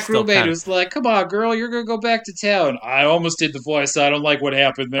has a black roommate who's like, come on, girl, you're going to go back to town. I almost did the voice. I don't like what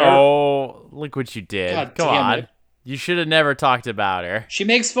happened there. Oh, look what you did. God come damn on. It. You should have never talked about her. She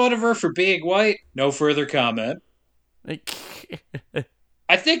makes fun of her for being white. No further comment.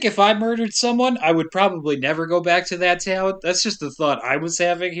 I think if I murdered someone, I would probably never go back to that town. That's just the thought I was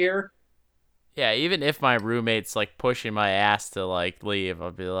having here. Yeah, even if my roommate's, like, pushing my ass to, like, leave,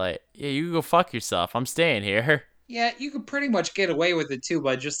 I'll be like, yeah, you can go fuck yourself. I'm staying here. Yeah, you could pretty much get away with it, too,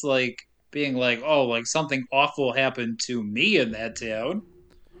 by just, like, being like, oh, like, something awful happened to me in that town.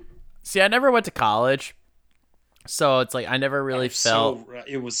 See, I never went to college, so it's like I never really felt...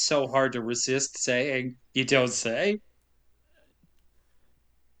 It was so hard to resist saying, you don't say.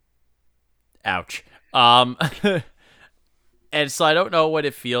 Ouch. And so I don't know what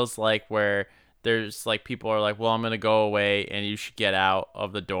it feels like where there's like people are like, well, I'm going to go away and you should get out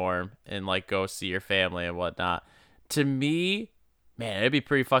of the dorm and like go see your family and whatnot. To me, man, it'd be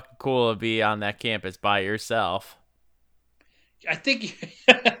pretty fucking cool to be on that campus by yourself. I think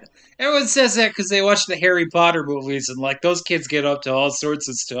everyone says that because they watch the Harry Potter movies and like those kids get up to all sorts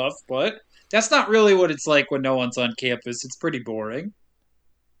of stuff, but that's not really what it's like when no one's on campus. It's pretty boring.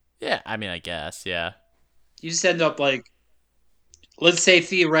 Yeah, I mean, I guess, yeah. You just end up like, let's say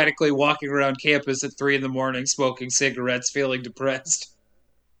theoretically walking around campus at 3 in the morning, smoking cigarettes, feeling depressed.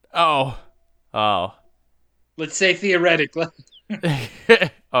 Oh. Oh. Let's say theoretically.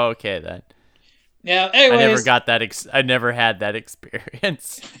 Okay, then. Now, I never anyways, got that. I never had that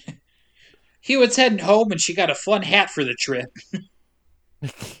experience. Hewitt's heading home and she got a fun hat for the trip.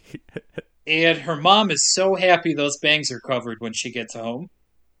 And her mom is so happy those bangs are covered when she gets home.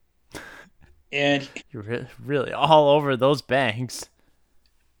 And You're really all over those bangs.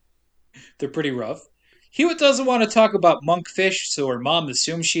 they're pretty rough. Hewitt doesn't want to talk about monkfish, so her mom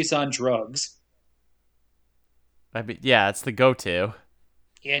assumes she's on drugs. I mean, yeah, it's the go-to.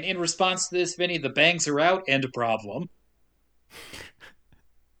 And in response to this, Vinny, the bangs are out and a problem.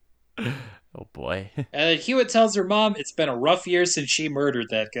 Oh boy. Hewitt tells her mom it's been a rough year since she murdered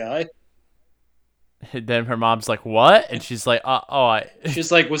that guy. And then her mom's like, "What?" And she's like,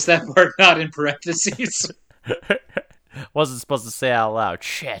 She's like, was that part not in parentheses? wasn't supposed to say out loud.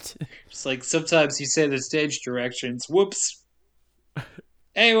 Shit." It's like, sometimes you say the stage directions. Whoops.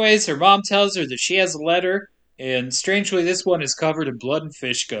 Anyways, her mom tells her that she has a letter, and strangely, this one is covered in blood and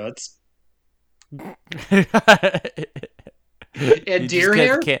fish guts. And deer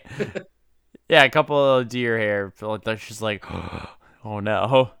hair? Yeah, a couple of deer hair. She's like, "Oh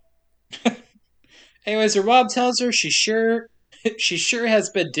no." Anyways, her mom tells her she sure has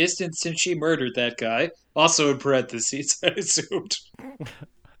been distant since she murdered that guy. Also in parentheses, I assumed.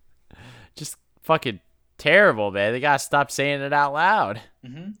 Just fucking terrible, man. They gotta stop saying it out loud.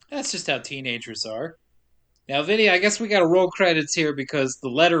 That's just how teenagers are. Now, Vinny, I guess we gotta roll credits here because the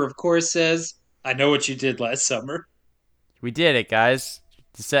letter, of course, says, "I know what you did last summer." We did it, guys.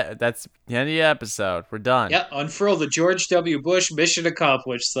 That's the end of the episode. We're done. Yeah, unfurl the George W. Bush mission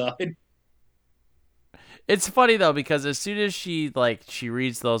accomplished sign. It's funny though because as soon as she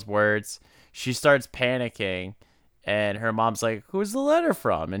reads those words, she starts panicking, and her mom's like, "Who's the letter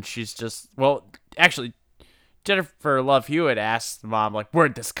from?" And she's just, well, actually, Jennifer Love Hewitt asks the mom like,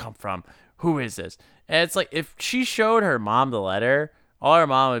 "Where'd this come from? Who is this?" And it's like if she showed her mom the letter, all her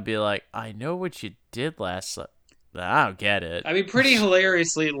mom would be like, "I know what you did last summer." I don't get it. I mean, pretty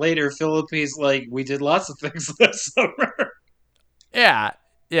hilariously, later, Philippe's like, "We did lots of things last summer." Yeah.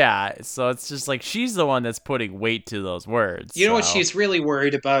 Yeah, so it's just like she's the one that's putting weight to those words. You know what she's really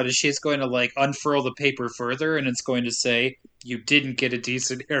worried about is she's going to like unfurl the paper further and it's going to say, "You didn't get a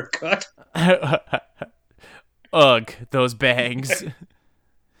decent haircut." Ugh, those bangs.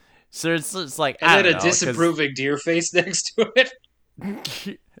 So it's like, and I then don't a know, disapproving deer face next to it.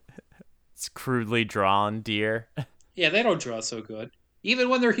 It's crudely drawn deer. Yeah, they don't draw so good, even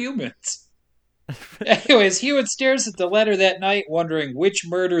when they're humans. Anyways, Hewitt stares at the letter that night, wondering which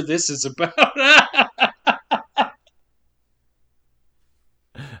murder this is about.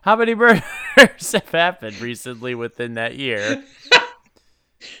 How many murders have happened recently within that year?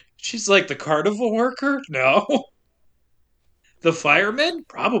 She's like, the carnival worker? No. The fireman?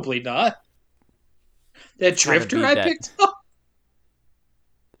 Probably not. That drifter I picked up?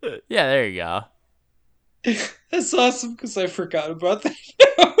 Yeah, there you go. That's awesome because I forgot about that.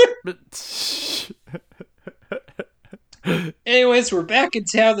 Anyways, we're back in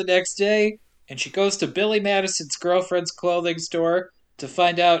town the next day, and she goes to Billy Madison's girlfriend's clothing store to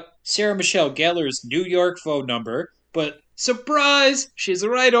find out Sarah Michelle Gellar's New York phone number, but surprise, she's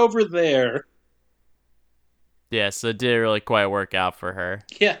right over there. Yeah, so it didn't really quite work out for her.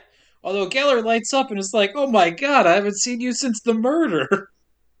 Yeah, although Geller lights up and is like, "Oh my god, I haven't seen you since the murder."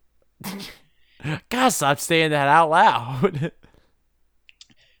 God, stop saying that out loud.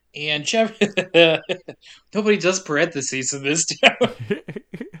 And Jeff, nobody does parentheses in this town.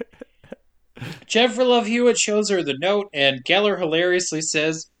 Jennifer Love Hewitt shows her the note, and Geller hilariously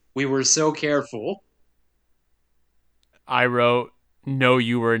says, "We were so careful." I wrote, "No,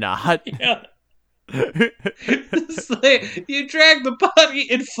 you were not." Yeah. It's like, you dragged the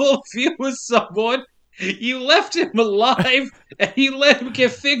body in full view with someone, you left him alive, and you let him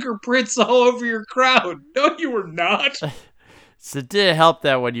get fingerprints all over your crown. No, you were not. So it did help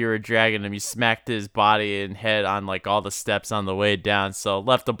that when you were dragging him, you smacked his body and head on like all the steps on the way down, so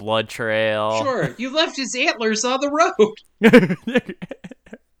left a blood trail. Sure, you left his antlers on the road.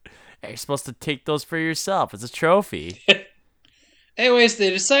 Hey, you're supposed to take those for yourself as a trophy. Anyways,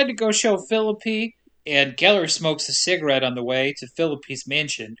 they decide to go show Philippi, and Geller smokes a cigarette on the way to Philippi's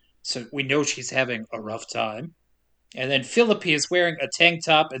mansion, so we know she's having a rough time. And then Philippi is wearing a tank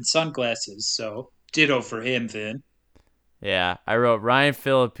top and sunglasses, so ditto for him, Vin. Yeah, I wrote, Ryan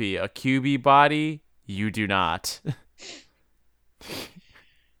Phillippe, a QB body, you do not.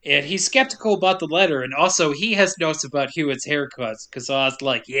 And he's skeptical about the letter, and also he has notes about Hewitt's haircuts, because I was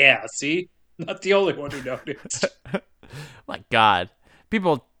like, yeah, see? Not the only one who noticed. My God.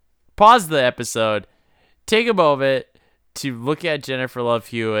 People, pause the episode, take a moment to look at Jennifer Love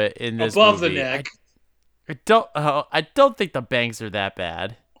Hewitt in this Above movie. the neck. I don't think the bangs are that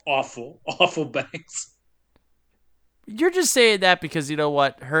bad. Awful bangs. You're just saying that because you know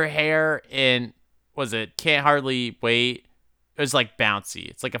what? Her hair in, was it Can't Hardly Wait? It was like bouncy.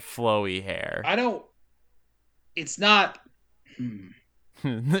 It's like a flowy hair. It's not.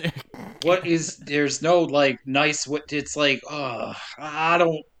 What is, there's no like nice, it's like, I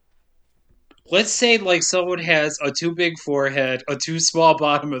don't. Let's say like someone has a too big forehead, a too small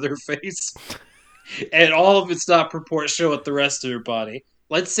bottom of their face, and all of it's not proportional with the rest of their body.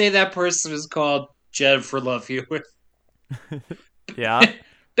 Let's say that person is called Jennifer Love Hewitt. Yeah.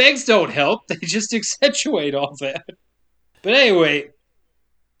 Bangs don't help, they just accentuate all that. But anyway,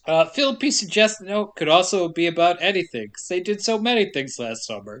 Philippi suggests the note could also be about anything, because they did so many things last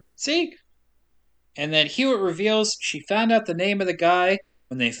summer. See? And then Hewitt reveals she found out the name of the guy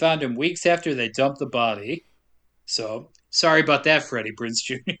when they found him weeks after they dumped the body. So, sorry about that, Freddie Prinze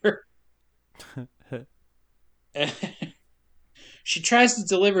Jr. She tries to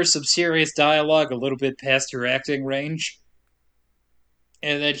deliver some serious dialogue a little bit past her acting range.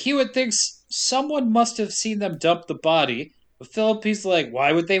 And then Hewitt thinks someone must have seen them dump the body, but Philippi's like,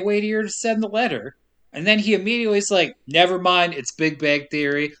 why would they wait here to send the letter? And then he immediately is like, never mind, it's Big Bang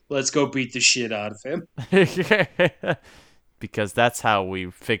Theory, let's go beat the shit out of him. Because that's how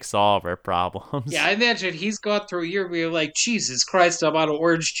we fix all of our problems. Yeah, I imagine he's gone through a year where you're like, Jesus Christ, I'm out of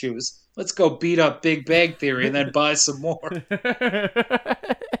orange juice. Let's go beat up Big Bang Theory and then buy some more.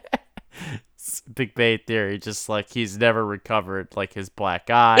 Big Bang Theory, just like he's never recovered like his black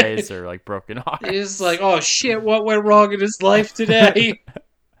eyes or like broken heart. He's like, oh shit, what went wrong in his life today?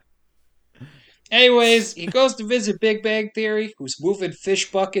 Anyways, he goes to visit Big Bang Theory, who's moving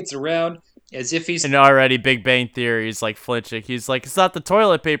fish buckets around as if he's... And already Big Bang Theory is like flinching. He's like, it's not the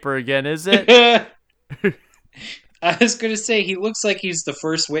toilet paper again, is it? I was going to say, he looks like he's the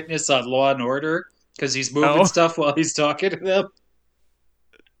first witness on Law and Order, because he's moving stuff while he's talking to them.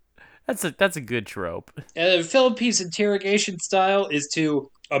 That's a good trope. And Philippi's interrogation style is to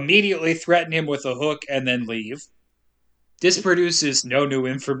immediately threaten him with a hook and then leave. This produces no new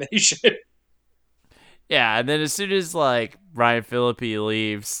information. Yeah, and then as soon as like Ryan Phillippe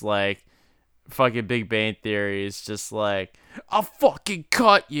leaves, like fucking Big Bang Theory is just like, I'll fucking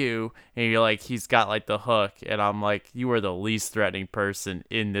cut you. And you're like, he's got like the hook, and I'm like, you are the least threatening person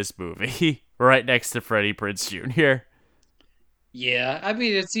in this movie, right next to Freddie Prinze Jr. Yeah, I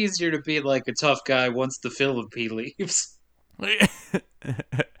mean, it's easier to be like a tough guy once the Philippi leaves.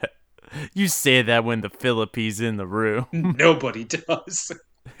 You say that when the Philippi's in the room. Nobody does.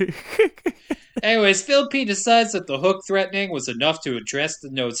 Anyways, Philippi decides that the hook threatening was enough to address the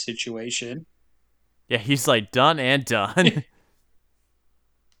note situation. Yeah, he's like, done and done.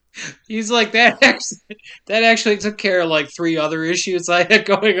 He's like, that actually took care of like 3 other issues I had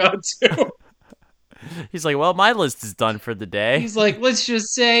going on too. He's like, well, my list is done for the day. He's like, let's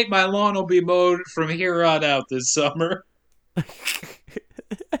just say my lawn will be mowed from here on out this summer.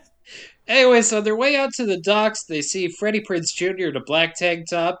 Anyway, so on their way out to the docks, they see Freddie Prinze Jr. in a black tank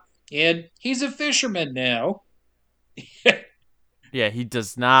top, and he's a fisherman now. Yeah, he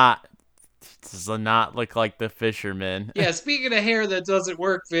does not look like the fisherman. Yeah, speaking of hair that doesn't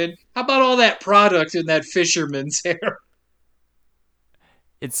work, Vin, how about all that product in that fisherman's hair?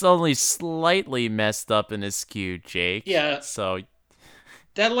 It's only slightly messed up and askew, Jake. Yeah. So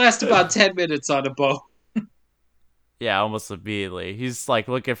that lasts about 10 minutes on a boat. Yeah, almost immediately. He's like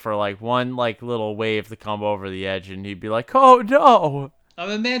looking for like one like little wave to come over the edge, and he'd be like, "Oh no!"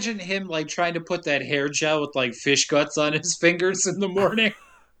 I'm imagining him like trying to put that hair gel with like fish guts on his fingers in the morning.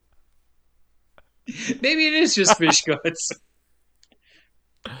 Maybe it is just fish guts.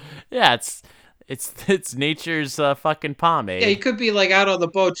 Yeah, it's nature's fucking pomade. Yeah, he could be like out on the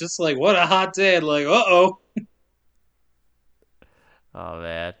boat, just like, what a hot day, and like, uh-oh. Oh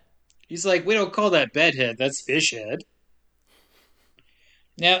man. He's like, we don't call that bedhead, that's fish head.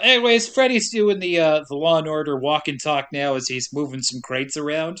 Now, anyways, Freddy's doing the Law and Order walk and talk now as he's moving some crates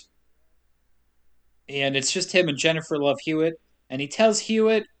around. And it's just him and Jennifer Love Hewitt. And he tells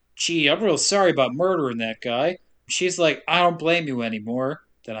Hewitt, gee, I'm real sorry about murdering that guy. She's like, I don't blame you anymore.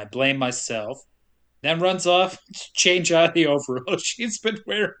 Then I blame myself. Then runs off to change out of the overalls she's been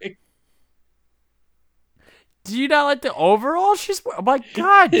wearing. Do you not like the overall she's wearing? Oh my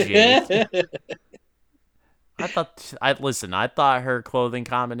god, Jake. I thought her clothing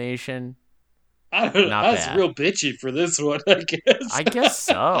combination I don't know. Not I was bad. real bitchy for this one, I guess. I guess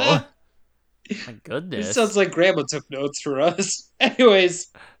so. My It goodness. sounds like Grandma took notes for us. Anyways,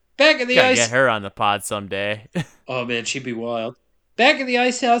 back in the Gotta get ice. her on the pod someday. Oh man, she'd be wild. Back in the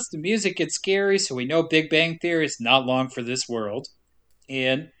ice house, the music gets scary, so we know Big Bang Theory is not long for this world.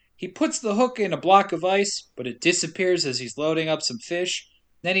 And he puts the hook in a block of ice, but it disappears as he's loading up some fish.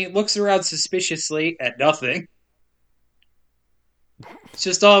 Then he looks around suspiciously at nothing. It's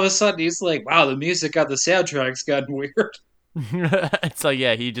just all of a sudden he's like, wow, the music on the soundtrack's gotten weird. So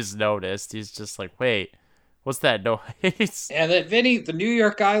yeah, he just noticed. He's just like, wait, what's that noise? And then Vinny, the New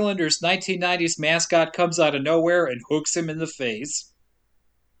York Islanders 1990s mascot, comes out of nowhere and hooks him in the face.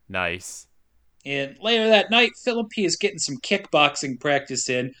 Nice. And later that night, Philippi is getting some kickboxing practice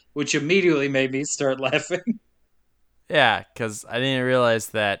in, which immediately made me start laughing. Yeah, because I didn't realize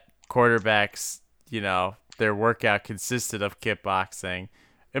that quarterbacks, their workout consisted of kickboxing.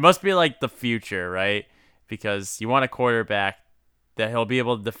 It must be like the future, right? Because you want a quarterback that he'll be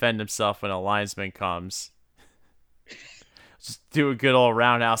able to defend himself when a linesman comes. Just do a good old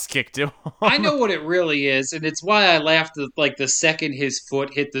roundhouse kick to him. I know what it really is, and it's why I laughed at, like the second his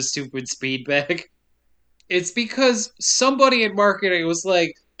foot hit the stupid speed bag. It's because somebody in marketing was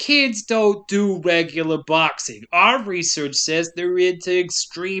like, kids don't do regular boxing. Our research says they're into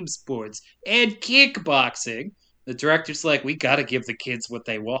extreme sports and kickboxing. The director's like, we gotta give the kids what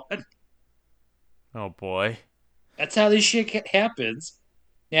they want. Oh boy. That's how this shit happens.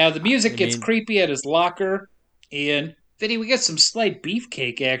 Now, the music gets creepy at his locker, and Vinny, we get some slight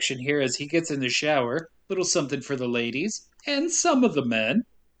beefcake action here as he gets in the shower. Little something for the ladies, and some of the men.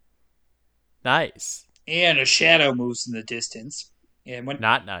 Nice. And a shadow moves in the distance. And when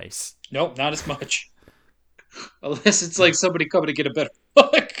Not nice. Nope, not as much. Unless it's like somebody coming to get a better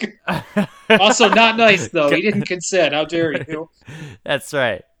look. Also, not nice, though. He didn't consent. How dare you? That's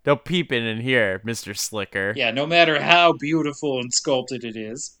right. No peeping in here, Mr. Slicker. Yeah, no matter how beautiful and sculpted it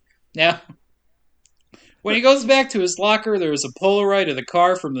is. Now, when he goes back to his locker, there is a Polaroid of the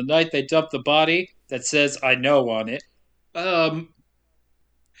car from the night they dumped the body that says "I know" on it.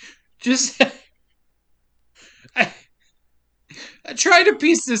 Just I tried to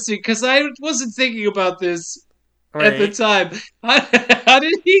piece this in because I wasn't thinking about this at the time. How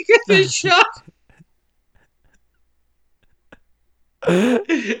did he get this shot? I'm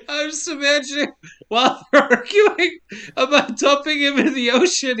just imagining while they're arguing about dumping him in the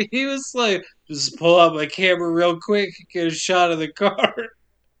ocean, he was like, just pull out my camera real quick and get a shot of the car.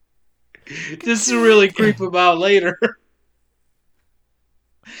 This will really creep him out later.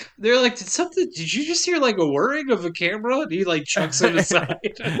 They're like, did you just hear like a whirring of a camera? And he like chucks it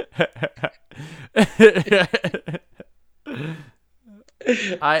aside.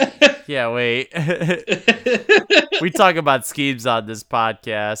 Wait. We talk about schemes on this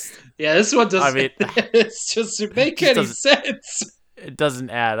podcast. Yeah, this one doesn't. I mean, it's just it make any sense. It doesn't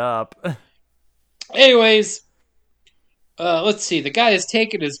add up. Anyways, let's see. The guy has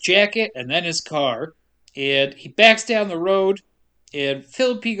taken his jacket and then his car, and he backs down the road. And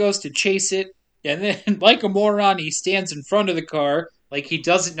Philippi goes to chase it, and then, like a moron, he stands in front of the car, like he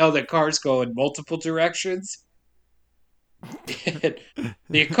doesn't know that cars go in multiple directions.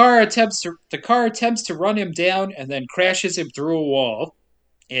 The car attempts to run him down, and then crashes him through a wall.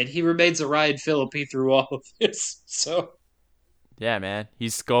 And he remains a Ryan Philippi through all of this. So, yeah, man,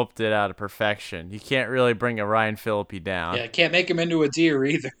 he's sculpted out of perfection. You can't really bring a Ryan Philippi down. Yeah, can't make him into a deer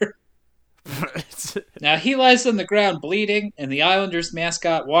either. Now he lies on the ground bleeding, and the Islanders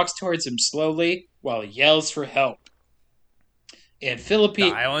mascot walks towards him slowly while he yells for help. And Philippi...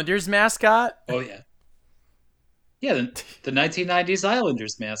 The Islanders mascot? Oh, yeah. Yeah, the 1990s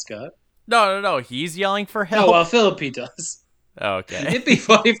Islanders mascot. No. He's yelling for help. No, well, Philippi does. Okay. It'd be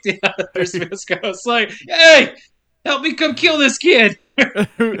funny if the Islanders mascot was like, hey, help me come kill this kid.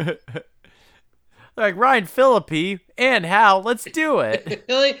 Like, Ryan Philippi and Hal, let's do it.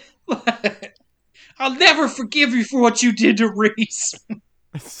 Really? I'll never forgive you for what you did to Reese.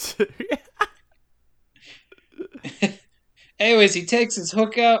 Anyways, he takes his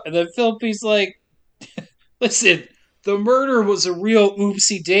hook out, and then Philippi's like, listen, the murder was a real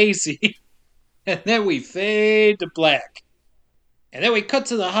oopsie daisy. And then we fade to black. And then we cut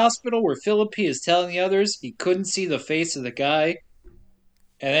to the hospital where Philippi is telling the others he couldn't see the face of the guy.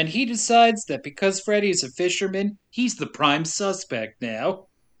 And then he decides that because Freddy's a fisherman, he's the prime suspect now.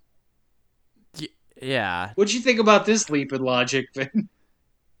 Yeah. What'd you think about this leap in logic, Vin?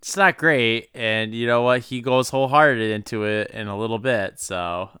 It's not great, and you know what? He goes wholehearted into it in a little bit,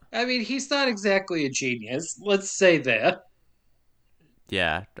 so... I mean, he's not exactly a genius. Let's say that.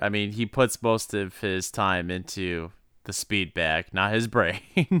 Yeah, I mean, he puts most of his time into the speed bag, not his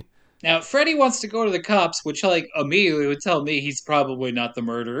brain. Now, Freddy wants to go to the cops, which, like, immediately would tell me he's probably not the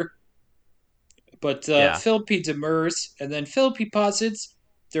murderer. But Yeah. Philippi demurs, and then Philippi posits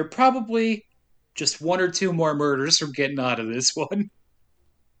there are probably just one or two more murders from getting out of this one.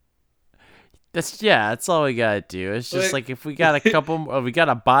 That's all we gotta do. It's just Like, like if we got we got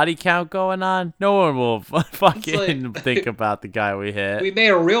a body count going on, no one will fucking think about the guy we hit. we made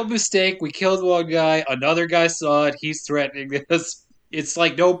a real mistake. We killed one guy. Another guy saw it. He's threatening us. It's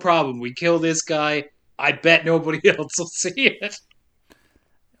like, no problem. We kill this guy. I bet nobody else will see it.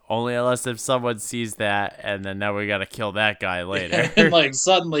 Only unless if someone sees that, and then now we gotta kill that guy later. And like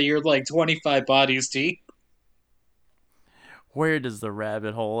suddenly you're like 25 bodies deep. Where does the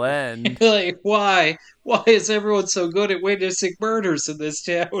rabbit hole end? Like, why? Why is everyone so good at witnessing murders in this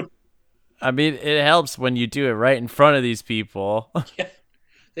town? I mean, it helps when you do it right in front of these people.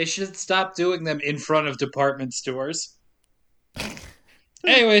 They should stop doing them in front of department stores.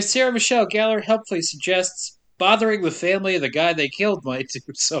 Anyway, Sarah Michelle Gellar helpfully suggests bothering the family of the guy they killed might do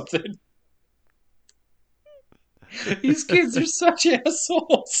something. These kids are such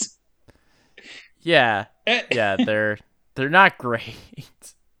assholes. Yeah, they're not great.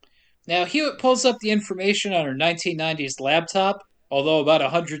 Now, Hewitt pulls up the information on her 1990s laptop, although about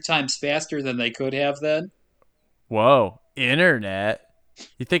 100 times faster than they could have then. Whoa, internet.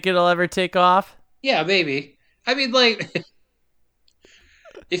 You think it'll ever take off? Yeah, maybe. I mean, like,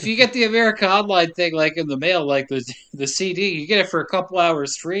 if you get the America Online thing, like, in the mail, like the CD, you get it for a couple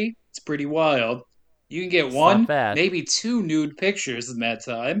hours free. It's pretty wild. You can get It's one, not bad. maybe two nude pictures in that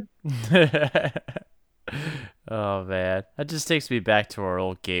time. Oh man, that just takes me back to our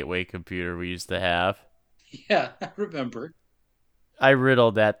old gateway computer we used to have. Yeah, I remember. I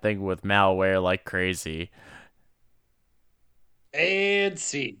riddled that thing with malware like crazy. And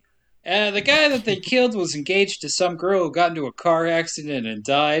see. The guy that they killed was engaged to some girl who got into a car accident and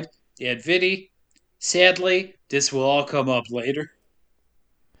died. They had Vinny. Sadly, this will all come up later.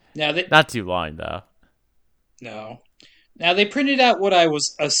 Now they Not too long though. no. Now they printed out what I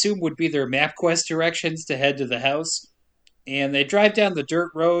was assumed would be their MapQuest directions to head to the house, and they drive down the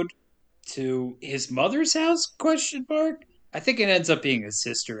dirt road to his mother's house? Question mark. I think it ends up being his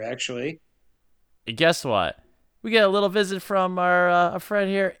sister, actually. And guess what? We get a little visit from our a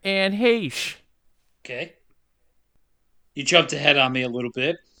friend here, Anne Heche. Okay. You jumped ahead on me a little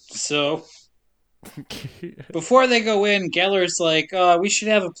bit. So, before they go in, Geller's like, we should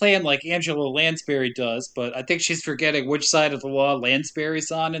have a plan like Angela Lansbury does, but I think she's forgetting which side of the law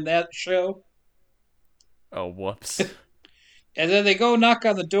Lansbury's on in that show. Oh, whoops. And then they go knock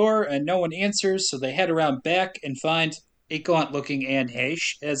on the door, and no one answers, so they head around back and find a gaunt-looking Anne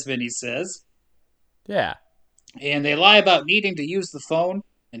Heche, as Vinny says. Yeah. And they lie about needing to use the phone,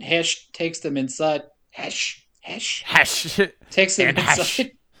 and Heche takes them inside. Heche Heche. takes them Anne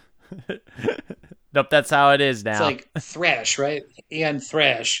inside. Heche. Nope, that's how it is now. It's like Thrash, right? And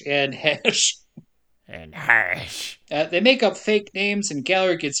Thrash and Heche. And Heche. They make up fake names, and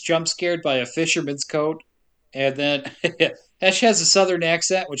Geller gets jump scared by a fisherman's coat. And then Heche has a southern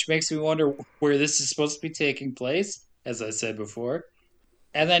accent, which makes me wonder where this is supposed to be taking place, as I said before.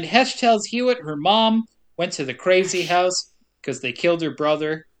 And then Heche tells Hewitt her mom went to the crazy house because they killed her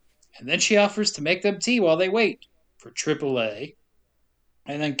brother. And then she offers to make them tea while they wait for AAA.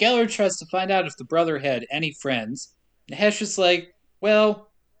 And then Geller tries to find out if the brother had any friends. And Heche is like, well,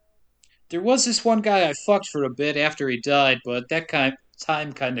 there was this one guy I fucked for a bit after he died, but that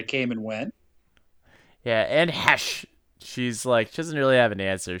time kind of came and went. Yeah, and Heche. She's like, she doesn't really have an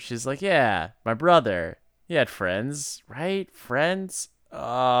answer. She's like, yeah, my brother. He had friends, right? Friends?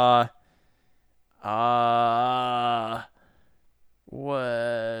 What?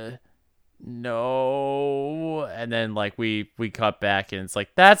 No. And then like we cut back and it's like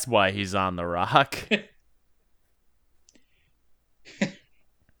that's why he's on the rock.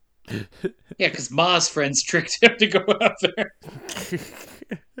 Yeah, because Ma's friends tricked him to go out there.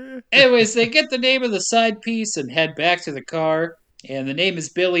 Anyways, they get the name of the side piece and head back to the car. And the name is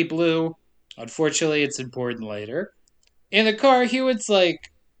Billy Blue. Unfortunately, it's important later. In the car, Hewitt's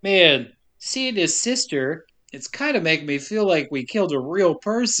like, man, seeing his sister, it's kind of making me feel like we killed a real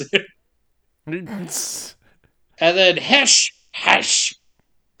person. And then Heche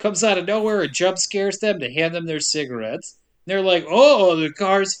comes out of nowhere and jump scares them to hand them their cigarettes. And they're like, oh, the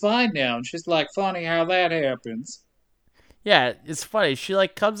car's fine now. And she's like, funny how that happens. Yeah, it's funny. She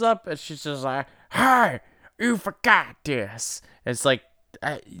like comes up and she's just like, "Hey, you forgot this." And it's like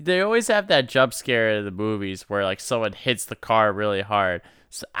they always have that jump scare in the movies where like someone hits the car really hard.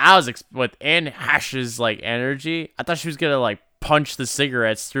 So I was with Anne Heche's like energy, I thought she was gonna like punch the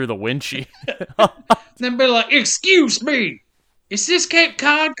cigarettes through the windshield. And then be like, excuse me, Is this Cape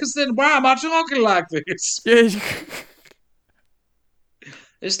Cod? Because then why am I talking like this?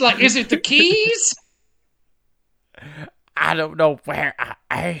 It's like, is it the Keys? I don't know where I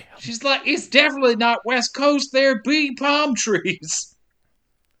am. She's like, it's definitely not West Coast. There be palm trees.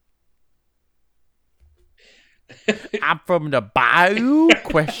 I'm from the bayou?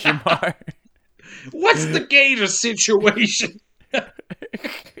 Question mark. What's the gator situation?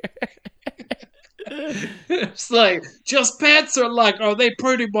 It's like, just pets or like, are they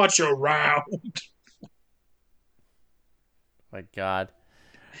pretty much around? My God.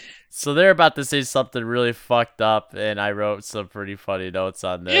 So they're about to say something really fucked up, and I wrote some pretty funny notes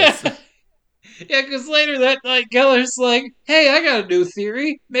on this. Yeah. Yeah, because later that night, Geller's like, hey, I got a new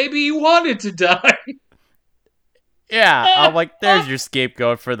theory. Maybe you wanted to die. Yeah, I'm like, there's your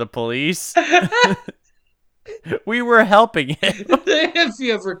scapegoat for the police. We were helping him. Have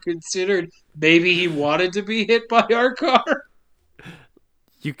you ever considered maybe he wanted to be hit by our car?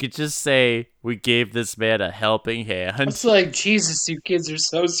 You could just say, we gave this man a helping hand. It's like, Jesus, you kids are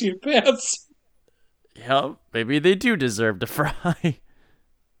sociopaths. Yep, maybe they do deserve to fry.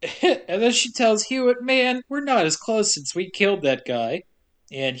 And then she tells Hewitt, man, we're not as close since we killed that guy.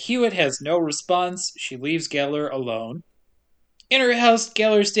 And Hewitt has no response. She leaves Geller alone. In her house,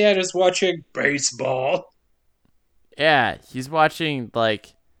 Geller's dad is watching baseball. Yeah, he's watching,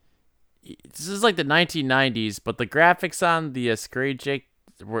 like, this is like the 1990s, but the graphics on the screen, Jake,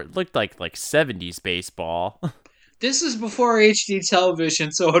 looked like 70s baseball. This is before HD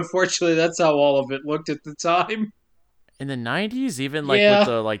television, so unfortunately that's how all of it looked at the time. In the 90s, even Yeah.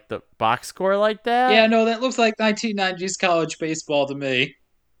 with the box score like that? Yeah, no, that looks like 1990s college baseball to me.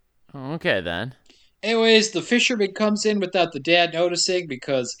 Oh, okay, then. Anyways, the fisherman comes in without the dad noticing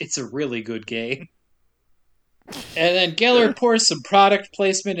because it's a really good game. And then Geller pours some product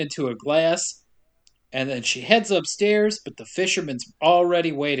placement into a glass. And then she heads upstairs, but the fisherman's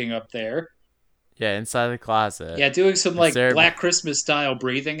already waiting up there. Yeah, inside the closet. Yeah, doing some like Sarah- Black Christmas style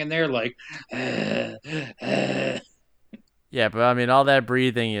breathing in there, like. Yeah, but I mean, all that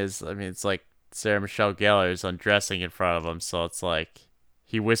breathing is, I mean, it's like Sarah Michelle Gellar is undressing in front of him, so it's like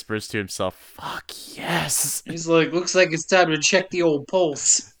he whispers to himself, fuck yes. He's like, looks like it's time to check the old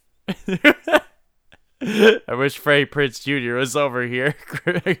pulse. I wish Freddie Prinze Jr. was over here.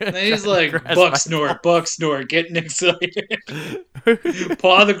 And he's like, buck snort, getting excited.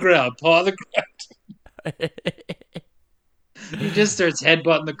 Paw the ground. He just starts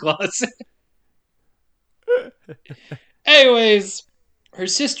headbutting the closet. Anyways, her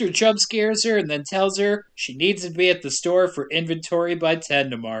sister jump scares her and then tells her she needs to be at the store for inventory by 10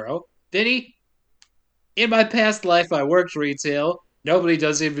 tomorrow. Vinny, in my past life, I worked retail. Nobody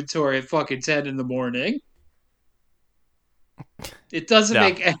does inventory at fucking 10 in the morning. It doesn't No.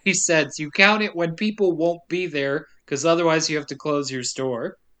 make any sense. You count it when people won't be there, because otherwise you have to close your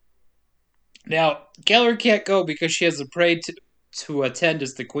store. Now, Geller can't go because she has a parade to attend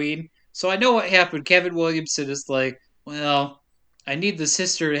as the queen. So I know what happened. Kevin Williamson is like, well, I need the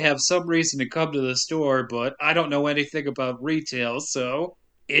sister to have some reason to come to the store, but I don't know anything about retail, so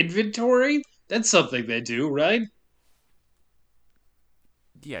inventory? That's something they do, right?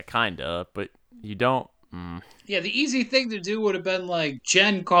 Yeah, kinda, but you don't. Yeah, the easy thing to do would have been like,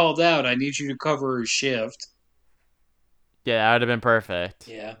 Jen called out, I need you to cover her shift. Yeah, that would have been perfect.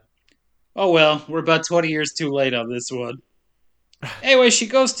 Yeah. Oh well, we're about 20 years too late on this one. Anyway, she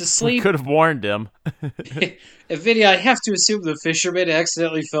goes to We sleep. could have warned him. And Vinny, I have to assume the fisherman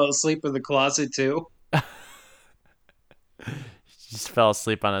accidentally fell asleep in the closet too. He just fell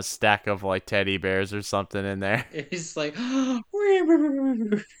asleep on a stack of like teddy bears or something in there. He's like,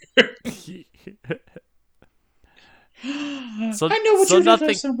 So- I know what so you nothing-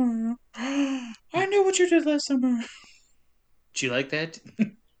 did last summer. I know what you did last summer. Do you like that?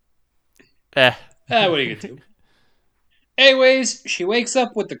 Eh. What are you gonna do? Anyways, she wakes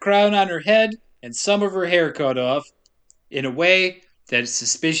up with the crown on her head and some of her hair cut off in a way that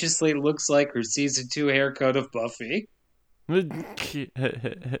suspiciously looks like her season 2 haircut of Buffy.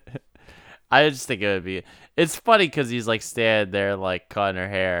 I just think it would be. It's funny because he's like standing there, like cutting her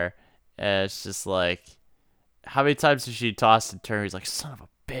hair, and it's just like, how many times does she toss and turn? He's like, son of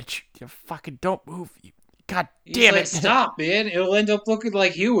a bitch, you fucking don't move. God He's damn like, it. stop, man. It'll end up looking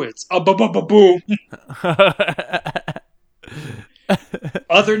like Hewitt's. Boom.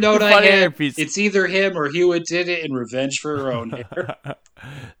 Other note The I funny had, piece- it's either him or Hewitt did it in revenge for her own hair.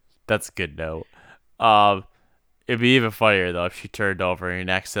 That's a good note. It'd be even funnier though if she turned over and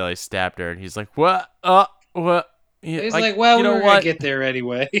accidentally stabbed her, and he's like, "What? What?" Yeah, He's like, well, you know we're what? gonna get there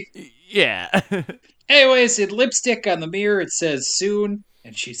anyway. Yeah. Anyways, in lipstick on the mirror, it says soon,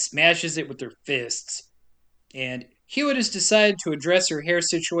 and she smashes it with her fists. And Hewitt has decided to address her hair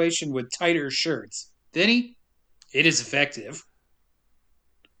situation with tighter shirts. Vinny, it is effective.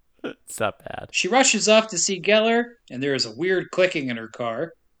 It's not bad. She rushes off to see Geller, and there is a weird clicking in her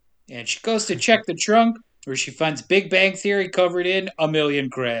car. And she goes to check the trunk, where she finds Big Bang Theory covered in a million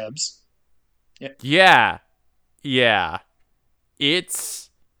crabs. Yeah. It's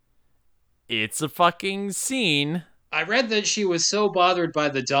a fucking scene. I read that she was so bothered by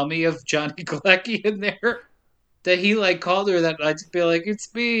the dummy of Johnny Galecki in there that he called her that night to be like,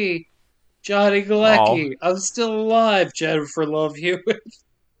 "It's me, Johnny Galecki. I'm still alive, Jennifer Love Hewitt."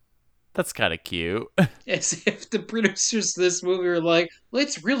 That's kind of cute. As if the producers of this movie were like,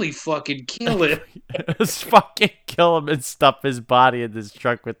 "Let's really fucking kill it." Let's fucking kill him and stuff his body in this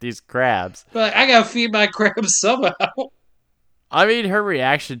truck with these crabs. But I gotta feed my crabs somehow. I mean, her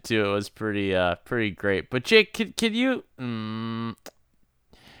reaction to it was pretty great. But Jake, can you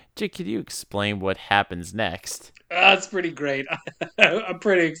explain what happens next? That's pretty great. I'm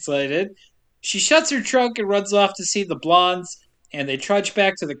pretty excited. She shuts her trunk and runs off to see the blondes, and they trudge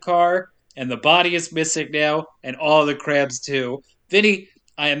back to the car, and the body is missing now, and all the crabs too. Vinny,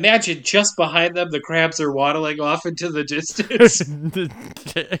 I imagine just behind them the crabs are waddling off into the distance.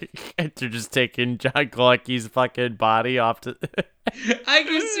 They're just taking John Galecki's fucking body off to. I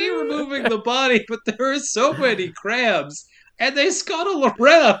can see removing the body, but there are so many crabs, and they scuttle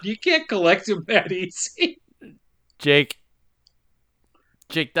around. You can't collect them that easy. Jake,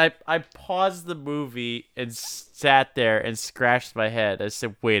 I paused the movie and sat there and scratched my head. I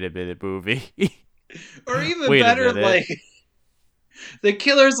said, "Wait a minute, movie." Or even better, the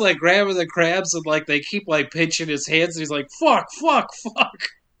killer's grabbing the crabs and they keep pinching his hands. And he's like, "Fuck."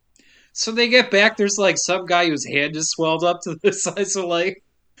 So they get back. There's some guy whose hand is swelled up to the size of a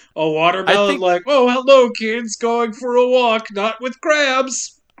watermelon. "Oh, hello, kids, going for a walk, not with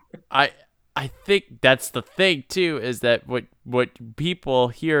crabs." I think that's the thing too, is that what people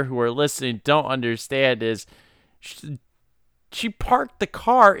here who are listening don't understand is she parked the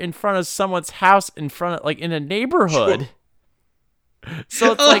car in front of someone's house in a neighborhood.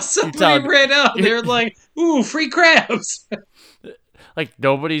 So it's somebody ran out. They're like, "Ooh, free crabs."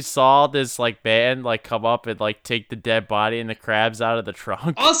 Nobody saw this man come up and take the dead body and the crabs out of the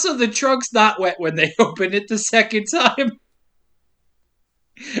trunk. Also, the trunk's not wet when they open it the second time.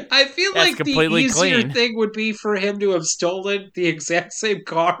 I feel like the easier thing would be for him to have stolen the exact same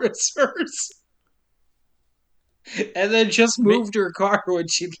car as hers. And then just moved her car when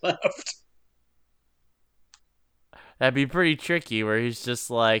she left. That'd be pretty tricky, where he's just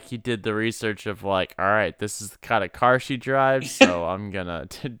he did the research of all right, this is the kind of car she drives, so I'm gonna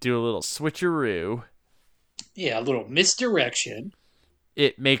do a little switcheroo. Yeah, a little misdirection.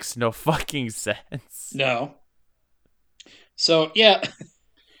 It makes no fucking sense. No. So, yeah,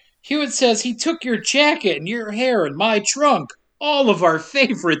 Hewitt says he took your jacket and your hair and my trunk. All of our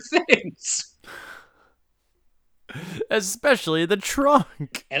favorite things. Especially the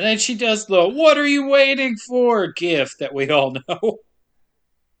trunk. And then she does the "what are you waiting for" gift that we all know.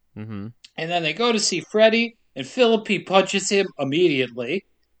 Mm-hmm. And then they go to see Freddy, and Philippi punches him immediately.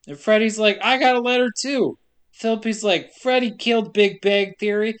 And Freddy's like, "I got a letter too." Philippi's like, "Freddy killed Big Bang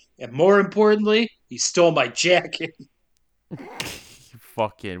Theory, and more importantly, he stole my jacket."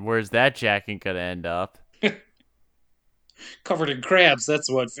 Fucking, where's that jacket gonna end up? Covered in crabs, that's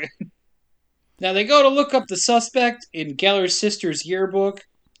what. Now they go to look up the suspect in Geller's sister's yearbook,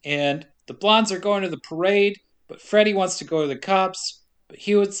 and the blondes are going to the parade, but Freddy wants to go to the cops. But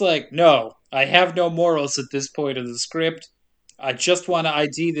Hewitt's like, "No, I have no morals at this point of the script. I just want to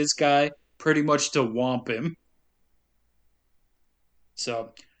ID this guy, pretty much to whomp him."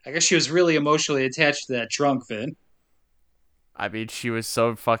 So, I guess she was really emotionally attached to that trunk, Vin. I mean, she was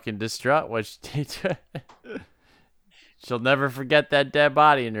so fucking distraught when she'll never forget that dead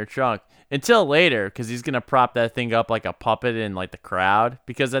body in her trunk. Until later, because he's going to prop that thing up like a puppet in the crowd.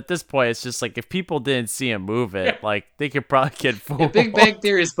 Because at this point, it's just if people didn't see him move it, they could probably get fooled. Yeah, Big Bang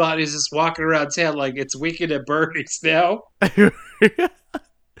Theory's body is just walking around town like it's Weekend at Bernie's now.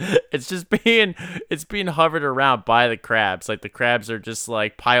 It's being hovered around by the crabs. The crabs are just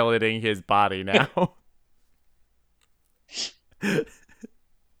piloting his body now.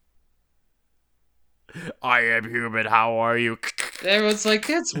 "I am human, how are you?" Everyone's like,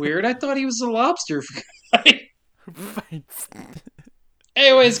 "That's weird. I thought he was a lobster guy."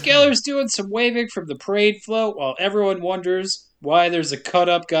 Anyways, Geller's doing some waving from the parade float while everyone wonders why there's a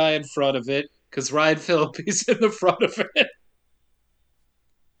cut-up guy in front of it, because Ryan Phillippe's in the front of it.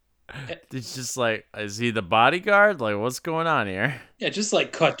 It's just is he the bodyguard? What's going on here? Yeah, just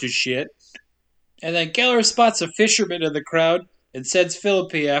cut to shit. And then Geller spots a fisherman in the crowd and sends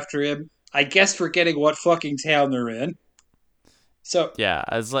Phillippe after him, I guess forgetting what fucking town they're in. So Yeah,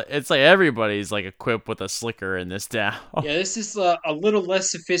 it's like everybody's like equipped with a slicker in this town. yeah, this is a little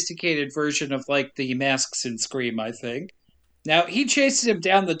less sophisticated version of like the masks in Scream, I think. Now he chases him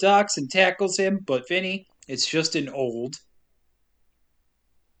down the docks and tackles him, but Vinny, it's just an old.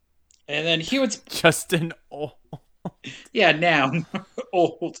 And then Hewitt's Justin. Oh, yeah, noun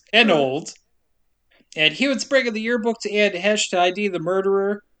old and old. And Hewitt's bringing the yearbook to Aunt Hesh to ID the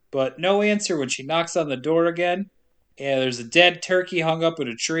murderer, but no answer when she knocks on the door again. And there's a dead turkey hung up in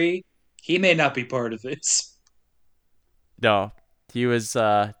a tree. He may not be part of this. no, he was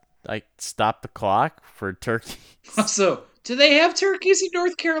like stop the clock for turkey. So, do they have turkeys in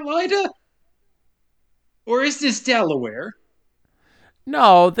North Carolina? Or is this Delaware?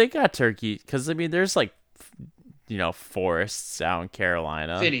 No, they got turkey because I mean, there's like forests out in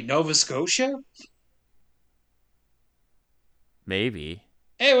Carolina. Vinny, Nova Scotia? Maybe.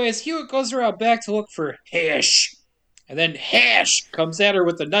 Anyways, Hewitt goes around back to look for Hash. And then Hash comes at her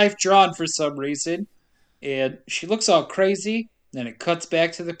with the knife drawn for some reason. And she looks all crazy. Then it cuts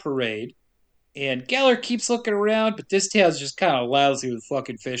back to the parade. And Geller keeps looking around, but this town's just kind of lousy with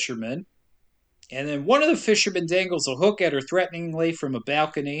fucking fishermen. And then one of the fishermen dangles a hook at her threateningly from a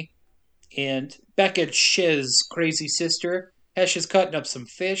balcony. And Becca Shiz's crazy sister, Hesh is cutting up some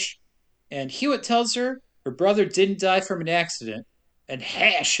fish. And Hewitt tells her her brother didn't die from an accident. And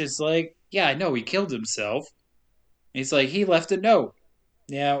Hash is like, yeah, I know, he killed himself. And he's like, he left a note.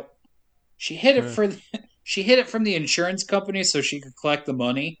 Now, she hid it she hid it from the insurance company so she could collect the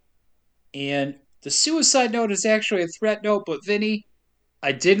money. And the suicide note is actually a threat note, but Vinny,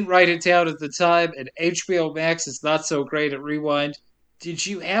 I didn't write it down at the time, and HBO Max is not so great at Rewind. Did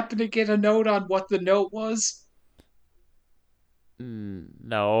you happen to get a note on what the note was?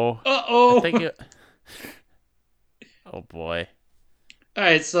 No. Uh-oh. I think it... Oh boy.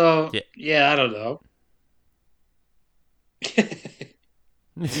 Alright, so yeah, I don't know.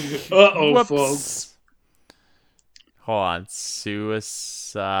 Uh-oh, Whoops. folks. Hold on.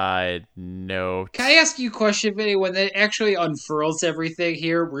 Suicide note. Can I ask you a question, Vinny? When it actually unfurls everything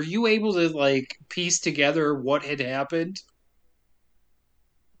here, were you able to, like, piece together what had happened?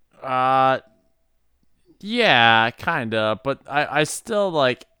 Yeah, kinda. But I still,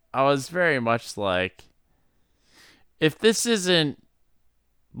 like, I was very much like, if this isn't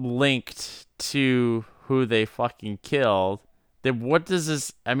linked to who they fucking killed, then what does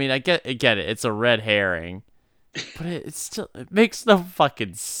this... I mean, I get it. It's a red herring. But it makes no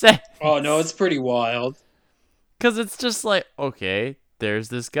fucking sense. Oh, no, it's pretty wild. Because it's just like, okay, there's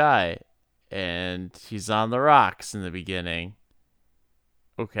this guy, and he's on the rocks in the beginning.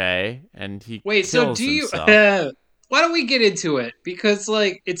 Okay, and he Wait, so kills do you... himself. why don't we get into it? Because,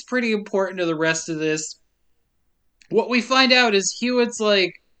 like, it's pretty important to the rest of this. What we find out is Hewitt's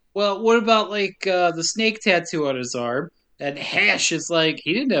like, well, what about, like, the snake tattoo on his arm? And Hash is like,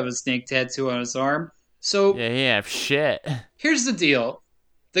 he didn't have a snake tattoo on his arm. So Yeah, he have shit. here's the deal.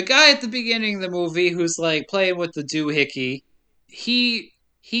 The guy at the beginning of the movie who's, like, playing with the doohickey, he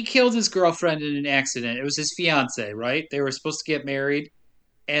killed his girlfriend in an accident. It was his fiance, right? They were supposed to get married.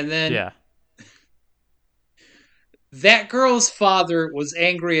 And then Yeah. that girl's father was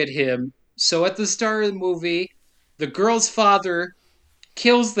angry at him. So at the start of the movie, the girl's father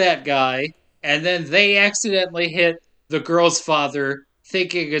kills that guy, and then they accidentally hit the girl's father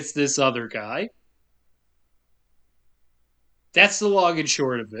thinking it's this other guy. That's the long and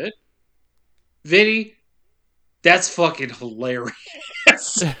short of it. Vinny, that's fucking hilarious.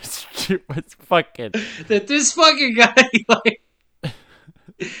 It's fucking... That this fucking guy, like,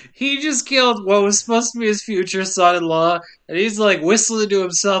 he just killed what was supposed to be his future son-in-law, and he's like whistling to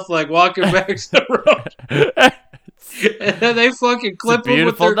himself, like walking back to the road. And then they fucking clip him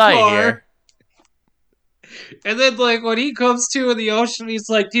with their car. Here. And then, like, when he comes to in the ocean, he's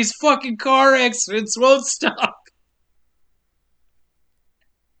like, these fucking car accidents won't stop.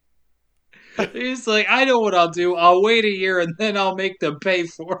 He's like, I know what I'll do. I'll wait a year and then I'll make them pay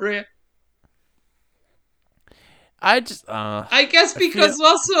for it. I guess because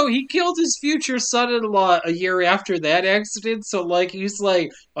also he killed his future son-in-law a year after that accident, so, like, he's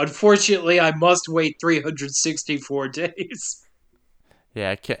like, unfortunately, I must wait 364 days.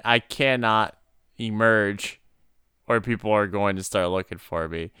 Yeah, I cannot emerge, or people are going to start looking for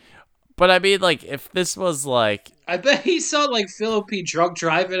me. But I mean, like, if this was like... I bet he saw, like, Philip P. drunk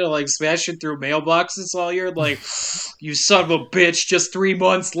driving and, like, smashing through mailboxes all year, like, you son of a bitch, just 3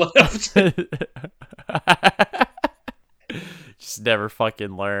 months left. Just never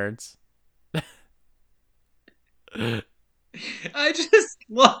fucking learns. I just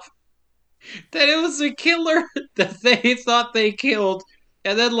love that it was a killer that they thought they killed,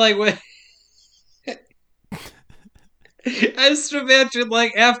 and then, like, when I just imagine,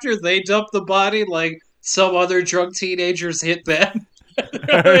 like, after they dump the body, like, some other drunk teenagers hit them.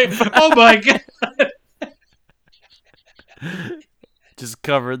 Like, oh my god. Just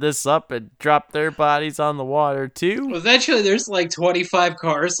cover this up and drop their bodies on the water too. Eventually, there's like 25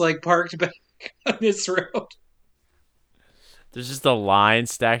 cars, like, parked back on this road. There's just a line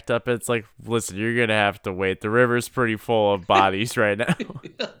stacked up. It's like, listen, you're gonna have to wait. The river's pretty full of bodies right now.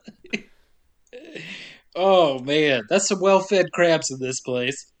 Oh man, that's some well-fed crabs in this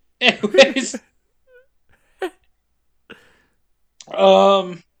place. Anyways,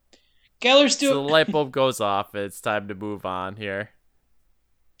 Geller's So the doing. light bulb goes off. And it's time to move on here.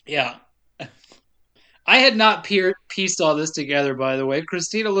 Yeah. I had not pieced all this together, by the way.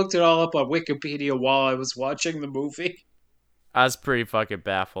 Christina looked it all up on Wikipedia while I was watching the movie. I was pretty fucking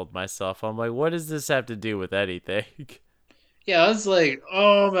baffled myself. I'm like, what does this have to do with anything? Yeah, I was like,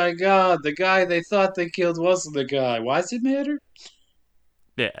 oh my god, the guy they thought they killed wasn't the guy. Why does it matter?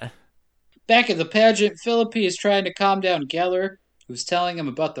 Yeah. Back at the pageant, Philippi is trying to calm down Geller, who's telling him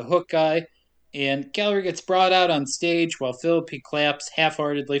about the hook guy, and Geller gets brought out on stage while Philippi claps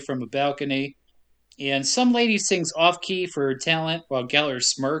half-heartedly from a balcony. And some lady sings off-key for her talent while Geller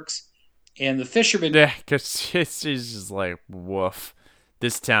smirks. And the fisherman... Yeah, because she's just like, woof.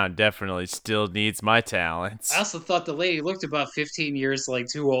 This town definitely still needs my talents. I also thought the lady looked about 15 years like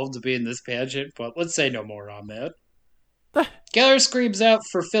too old to be in this pageant, but let's say no more on that. Geller screams out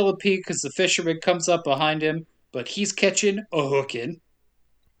for Philippi because the fisherman comes up behind him, but he's catching a hookin'.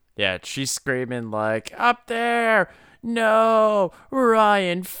 Yeah, she's screaming like, up there! No!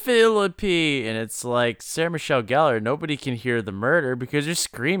 Ryan Philippi! And it's like, Sarah Michelle Gellar, nobody can hear the murder because you're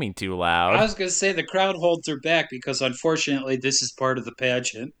screaming too loud. I was going to say the crowd holds her back because unfortunately this is part of the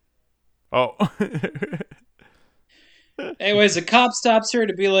pageant. Oh. Anyways, a cop stops her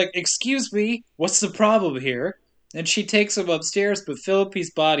to be like, excuse me, what's the problem here? And she takes him upstairs, but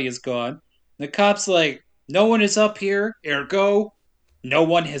Philippi's body is gone. The cop's like, no one is up here, ergo, no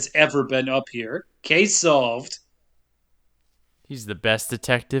one has ever been up here. Case solved. He's the best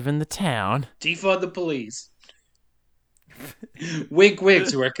detective in the town. Defund the police. Wink, wink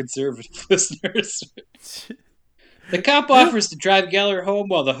to our conservative listeners. The cop offers to drive Geller home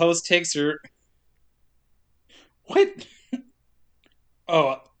while the host takes her... What?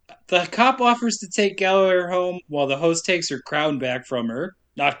 Oh, the cop offers to take Geller home while the host takes her crown back from her.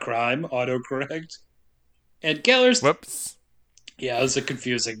 Not crime, autocorrect. And Geller's... Whoops. Yeah, it was a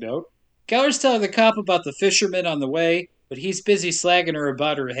confusing note. Geller's telling the cop about the fisherman on the way, but he's busy slagging her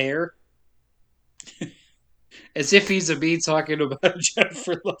about her hair. As if he's a me talking about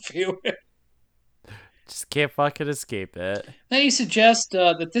Jennifer Love Hewitt. Just can't fucking escape it. Then he suggests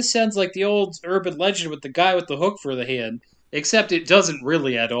that this sounds like the old urban legend with the guy with the hook for the hand, except it doesn't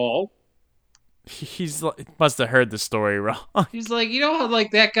really at all. He's must have heard the story wrong. He's like, you know how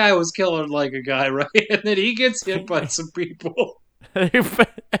like that guy was killing like a guy, right? And then he gets hit by some people.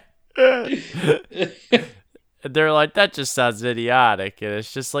 They're like, that just sounds idiotic. And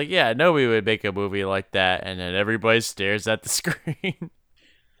it's just like, yeah, nobody would make a movie like that. And then everybody stares at the screen.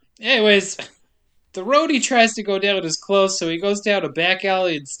 Anyways, the roadie tries to go down as close, so he goes down a back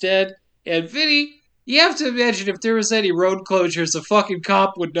alley instead. And Vinny, you have to imagine if there was any road closures, a fucking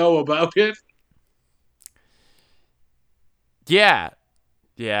cop would know about it. Yeah.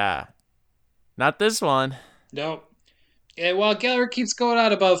 Yeah. Not this one. Nope. And while Geller keeps going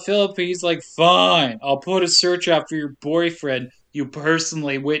on about Philip, he's like, fine, I'll put a search out for your boyfriend you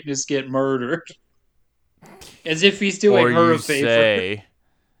personally witnessed get murdered. As if he's doing or her you a favor. Say,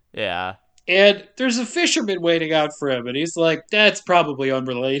 yeah. And there's a fisherman waiting out for him, and he's like, that's probably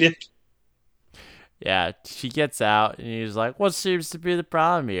unrelated. Yeah, she gets out, and he's like, what seems to be the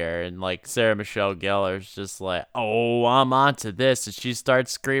problem here? And, like, Sarah Michelle Gellar's just like, oh, I'm onto this. And she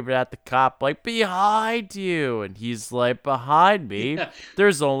starts screaming at the cop, like, behind you. And he's like, behind me? Yeah.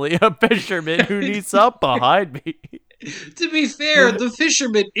 There's only a fisherman who needs help behind me. To be fair, the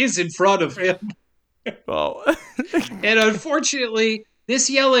fisherman is in front of him. Oh. And unfortunately, this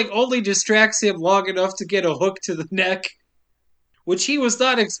yelling only distracts him long enough to get a hook to the neck, which he was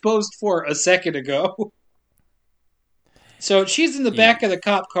not exposed for a second ago. So she's in the back of the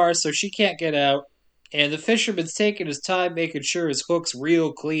cop car, so she can't get out. And the fisherman's taking his time making sure his hook's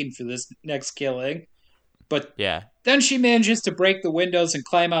real clean for this next killing. But Yeah. then she manages to break the windows and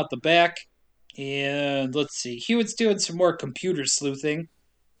climb out the back. And let's see, Hewitt's doing some more computer sleuthing,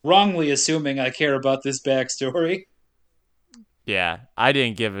 wrongly assuming I care about this backstory. Yeah, I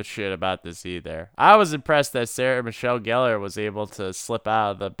didn't give a shit about this either. I was impressed that Sarah Michelle Gellar was able to slip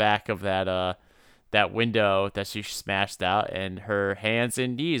out of the back of that window that she smashed out, and her hands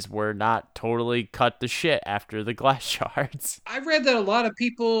and knees were not totally cut to shit after the glass shards. I read that a lot of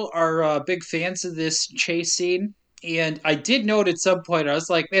people are big fans of this chase scene, and I did note at some point, I was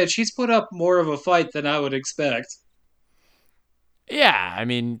like, man, she's put up more of a fight than I would expect. Yeah, I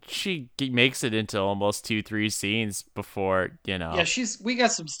mean, makes it into almost 2-3 scenes before, Yeah, we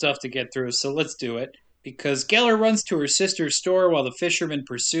got some stuff to get through, so let's do it. Because Geller runs to her sister's store while the fisherman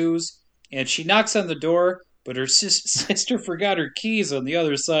pursues, and she knocks on the door, but her sister forgot her keys on the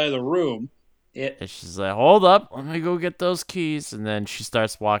other side of the room. And she's like, hold up, let me go get those keys. And then she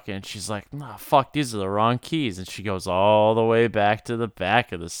starts walking, and she's like, nah, fuck, these are the wrong keys. And she goes all the way back to the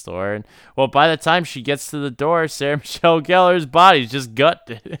back of the store. And, well, by the time she gets to the door, Sarah Michelle Gellar's body's just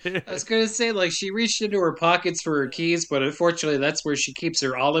gutted. I was going to say, like, she reached into her pockets for her keys, but unfortunately that's where she keeps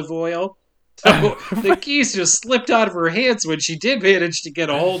her olive oil. So the keys just slipped out of her hands when she did manage to get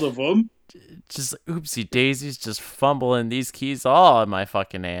a hold of them. Just oopsie daisies, just fumbling these keys all in my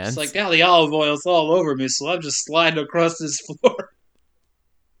fucking hands. It's like, now the olive oil's all over me, so I'm just sliding across this floor.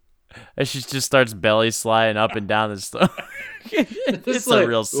 And she just starts belly sliding up and down the store. It's like, a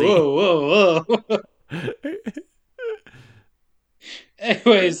real scene. Whoa, whoa, whoa.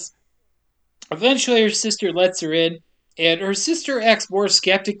 Anyways, eventually her sister lets her in, and her sister acts more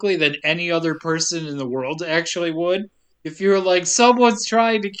skeptically than any other person in the world actually would. If you were like, someone's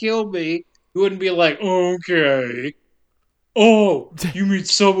trying to kill me, you wouldn't be like, okay. Oh, you mean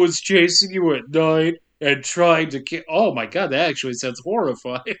someone's chasing you at night and trying to kill... Oh my god, that actually sounds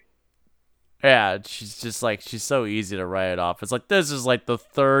horrifying. Yeah, she's so easy to write it off. It's like, this is like the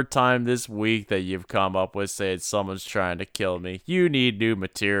third time this week that you've come up with saying someone's trying to kill me. You need new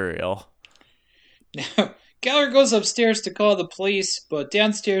material. Now, Geller goes upstairs to call the police, but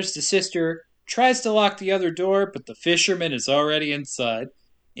downstairs the sister tries to lock the other door, but the fisherman is already inside.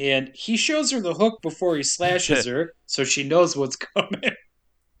 And he shows her the hook before he slashes her, so she knows what's coming.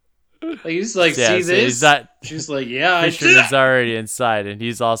 Like, he's like, Yeah, see so this? She's like, yeah, I did. Fisherman's already inside, and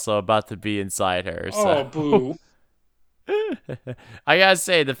he's also about to be inside her. So. Oh, boo. I gotta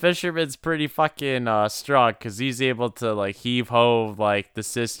say, the fisherman's pretty fucking strong, because he's able to, like, heave-ho, like, the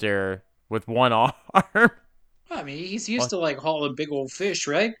sister with one arm. I mean, he's used to, like, hauling big old fish,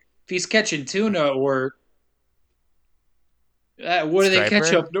 right? If he's catching tuna or... what do they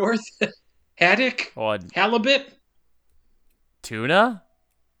catch up north? Haddock? Halibut? Tuna?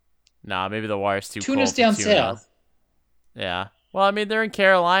 Nah, maybe the water's too cold. Tuna's down south. Yeah. Well, I mean, they're in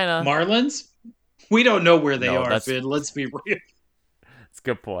Carolina. Marlins? We don't know where they are, Finn. Let's be real. That's a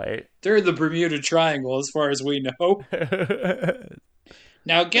good point. They're in the Bermuda Triangle, as far as we know.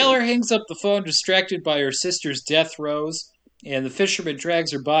 Now, Geller hangs up the phone, distracted by her sister's death throes, and the fisherman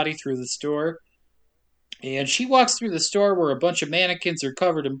drags her body through the store. And she walks through the store where a bunch of mannequins are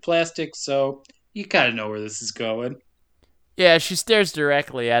covered in plastic, so you kind of know where this is going. Yeah, she stares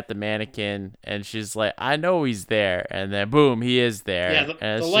directly at the mannequin, and she's like, I know he's there. And then, boom, he is there.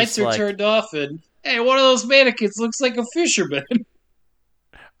 Yeah, the lights are turned off, and, hey, one of those mannequins looks like a fisherman.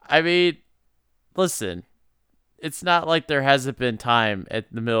 I mean, listen, it's not like there hasn't been time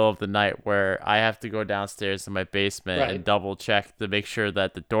at the middle of the night where I have to go downstairs to my basement and double check to make sure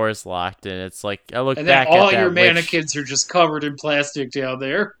that the door's locked. And it's like, I look back at that all your mannequins are just covered in plastic down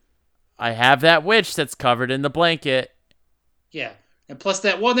there. I have that witch that's covered in the blanket. Yeah. And plus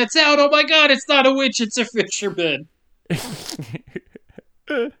that one that's out, oh my god, it's not a witch, it's a fisherman.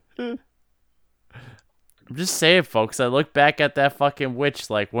 I'm just saying, folks, I look back at that fucking witch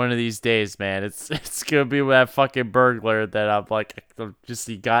like one of these days, man. It's gonna be that fucking burglar that I'm like,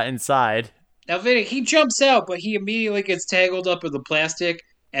 he got inside. Now, Vinny, he jumps out, but he immediately gets tangled up in the plastic,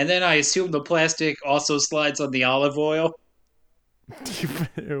 and then I assume the plastic also slides on the olive oil.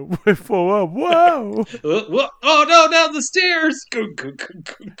 Whoa! Oh no, down the stairs!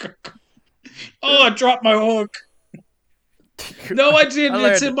 Oh, I dropped my hook. No, I didn't.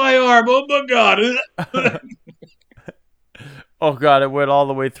 It's in my arm. Oh my god! Oh god, it went all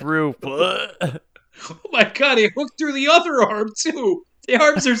the way through. Oh my god, it hooked through the other arm too. The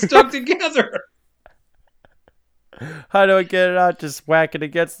arms are stuck together. How do I get it out? Just whack it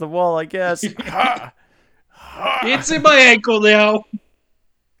against the wall, I guess. It's in my ankle now.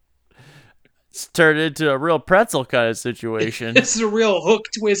 It's turned into a real pretzel kind of situation. This is a real hook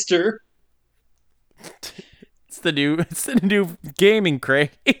twister. It's the new gaming craze.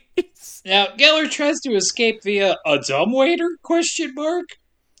 Now, Geller tries to escape via a dumbwaiter? ?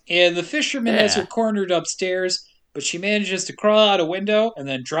 And the fisherman has her cornered upstairs, but she manages to crawl out a window and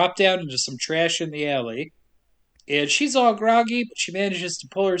then drop down into some trash in the alley. And she's all groggy, but she manages to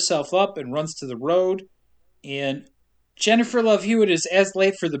pull herself up and runs to the road. And Jennifer Love Hewitt is as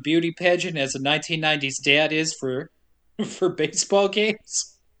late for the beauty pageant as a 1990s dad is for for baseball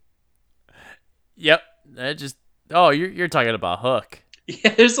games. Yep. That just. Oh, you're talking about Hook.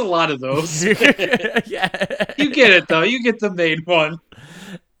 Yeah, there's a lot of those. Yeah. You get it though. You get the main one.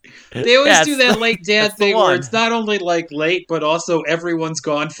 They always Yeah, do it's that the- late dad that's the thing where one. it's not only like late, but also everyone's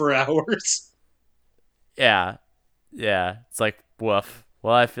gone for hours. Yeah. Yeah. It's like, woof.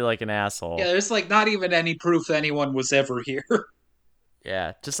 Well, I feel like an asshole. Yeah, there's like not even any proof anyone was ever here.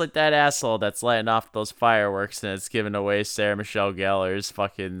 Yeah, just like that asshole that's lighting off those fireworks and it's giving away Sarah Michelle Gellar's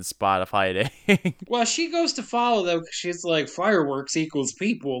fucking spot of hiding. Well, she goes to follow them because she's like, fireworks equals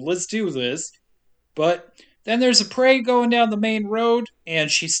people. Let's do this. But then there's a parade going down the main road, and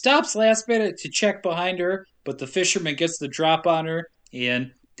she stops last minute to check behind her, but the fisherman gets the drop on her,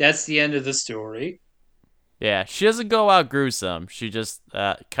 and that's the end of the story. Yeah, she doesn't go out gruesome. She just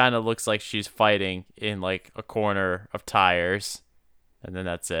kind of looks like she's fighting in like a corner of tires, and then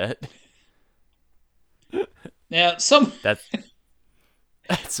that's it. Now,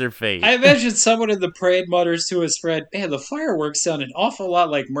 That's her fate. I imagine someone in the parade mutters to his friend, "Man, the fireworks sound an awful lot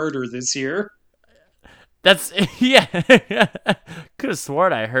like murder this year." That's yeah. Could have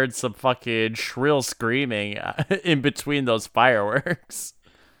sworn I heard some fucking shrill screaming in between those fireworks.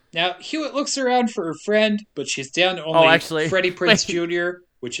 Now, Hewitt looks around for her friend, but she's down to only actually, Freddie Prinze Jr.,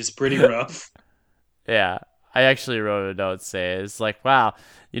 which is pretty rough. Yeah, I actually wrote a note saying it's like, wow,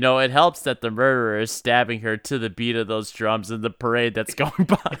 it helps that the murderer is stabbing her to the beat of those drums in the parade that's going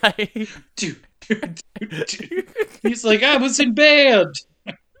by. He's like, I was in band.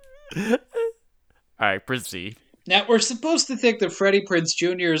 All right, proceed. Now, we're supposed to think that Freddie Prinze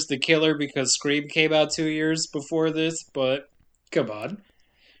Jr. is the killer because Scream came out 2 years before this, but come on.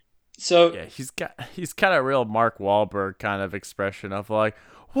 So, Yeah, he's kind of real Mark Wahlberg kind of expression of like,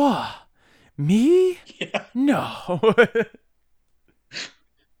 what? Me? yeah. No.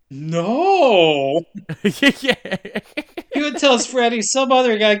 No! Yeah. Hewitt tells Freddie some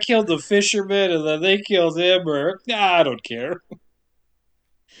other guy killed the fisherman and then they killed him, or, nah, I don't care.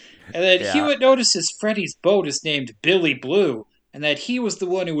 And then Yeah. Hewitt notices Freddie's boat is named Billy Blue, and that he was the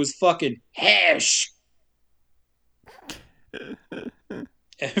one who was fucking Hash.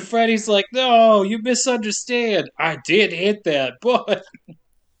 And Freddie's like, no, you misunderstand. I did hit that, but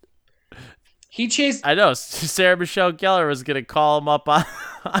he chased. I know Sarah Michelle Gellar was gonna call him up on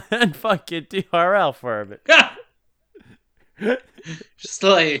fucking DRL for him. Just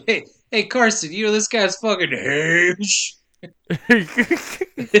like, hey, Carson, this guy's fucking Hash.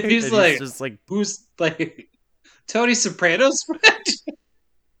 He's And like, just like, who's like Tony Soprano's friend?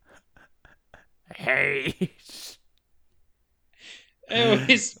 hey.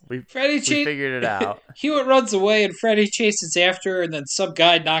 Anyways, we Freddie figured it out. Hewitt runs away, and Freddie chases after her, and then some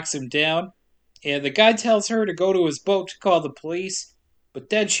guy knocks him down. And the guy tells her to go to his boat to call the police, but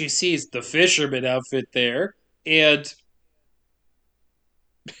then she sees the fisherman outfit there, and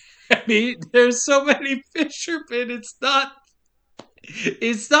I mean, there's so many fishermen. It's not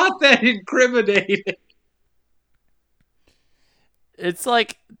that incriminating. It's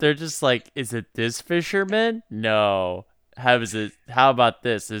like they're just like, is it this fisherman? No. How about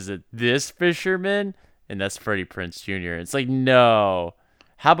this? Is it this fisherman? And that's Freddie Prinze Jr. It's like, no.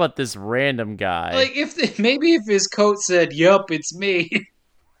 How about this random guy? Like, maybe if his coat said, "Yup, it's me."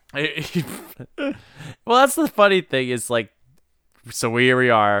 Well, that's the funny thing is like, so here we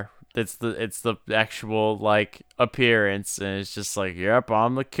are. It's the actual like appearance, and it's just like, yep,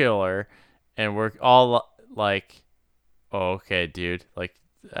 I'm the killer, and we're all like, oh, okay, dude. Like,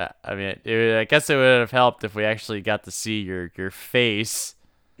 I mean, I guess it would have helped if we actually got to see your face.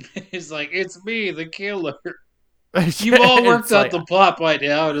 He's like, "It's me, the killer." You all worked It's out like- the plot by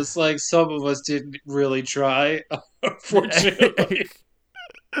now, and it's like some of us didn't really try, unfortunately.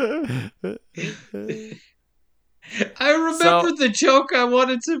 I remembered the joke I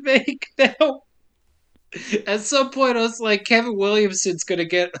wanted to make now. At some point, I was like, Kevin Williamson's going to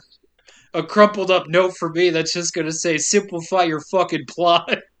get a crumpled up note for me that's just going to say, simplify your fucking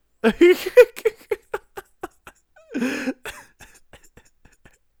plot.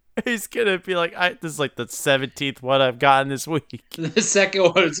 He's gonna be like, this is like the 17th one I've gotten this week. The second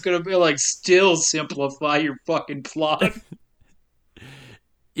one is going to be like, still simplify your fucking plot.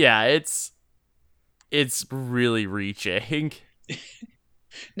 Yeah, it's really reaching.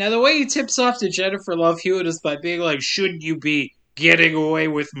 Now, the way he tips off to Jennifer Love Hewitt is by being like, shouldn't you be getting away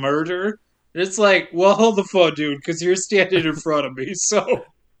with murder? And it's like, well, hold the phone, dude, because you're standing in front of me, so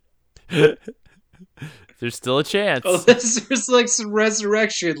There's still a chance. unless there's like some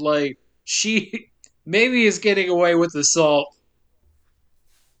resurrection, like, she maybe is getting away with assault.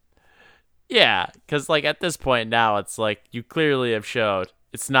 Yeah, because like at this point now, it's like you clearly have showed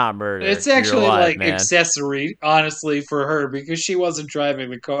it's not murder. It's You're actually alive, like man. accessory, honestly, for her because she wasn't driving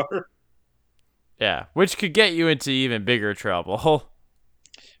the car. Yeah, which could get you into even bigger trouble.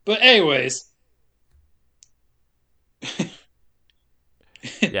 But anyways,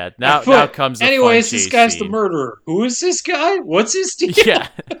 Yeah, now comes the fun anyways, chase this guy's the scene. murderer. Who is this guy? What's his deal? Yeah.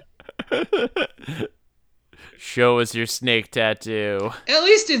 Show us your snake tattoo. At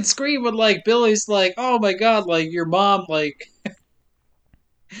least in Scream, when like Billy's like, "Oh my god, like your mom like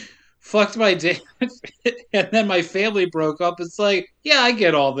fucked my dad, and then my family broke up." It's like, yeah, I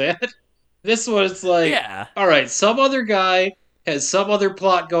get all that. This one, it's like, Yeah. all right, some other guy has some other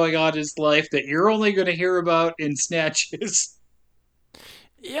plot going on in his life that you're only going to hear about in snatches.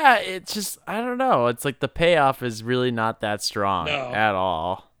 Yeah, it's just I don't know. It's like the payoff is really not that strong No. at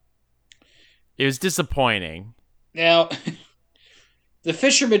all. It was disappointing. Now, the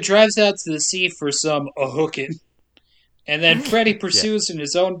fisherman drives out to the sea for some a hooking, and then Freddy pursues in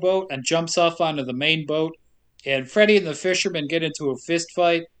his own boat and jumps off onto the main boat. And Freddy and the fisherman get into a fist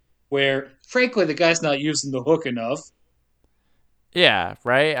fight where, frankly, the guy's not using the hook enough. Yeah,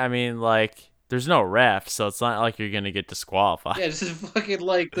 right? I mean, like, there's no ref, so it's not like you're going to get disqualified. Yeah, this is fucking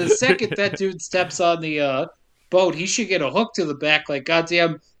like the second that dude steps on the boat, he should get a hook to the back like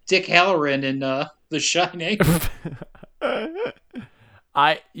goddamn Dick Halloran in The Shining.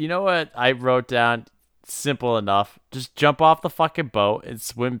 You know what I wrote down? Simple enough. Just jump off the fucking boat and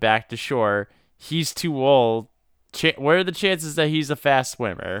swim back to shore. He's too old. What are the chances that he's a fast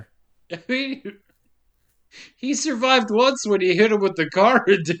swimmer? I mean, he survived once when he hit him with the car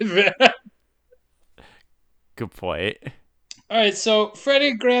and did that. Good point. Alright, so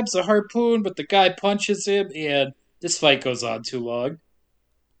Freddy grabs a harpoon, but the guy punches him, and this fight goes on too long.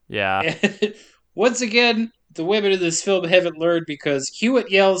 Yeah. And once again, the women in this film haven't learned because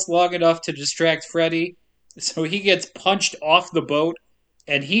Hewitt yells long enough to distract Freddy, so he gets punched off the boat,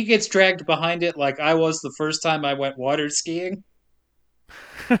 and he gets dragged behind it like I was the first time I went water skiing.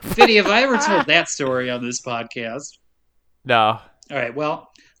 Vinny, have I ever told that story on this podcast? No. Alright,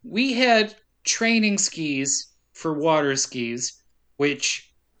 well, we had training skis for water skis,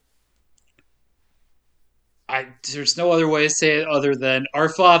 which there's no other way to say it other than our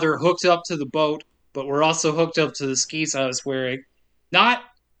father hooked up to the boat, but we're also hooked up to the skis I was wearing. Not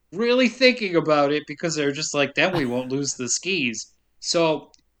really thinking about it because they're just like, then we won't lose the skis.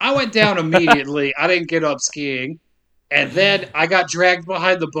 So I went down immediately. I didn't get up skiing. And then I got dragged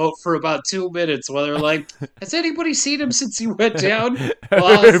behind the boat for about 2 minutes while they're like, has anybody seen him since he went down? Well,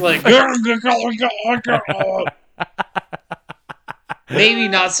 I was like, maybe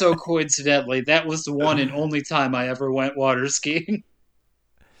not so coincidentally, that was the one and only time I ever went water skiing.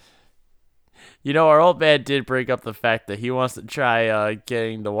 You know, our old man did bring up the fact that he wants to try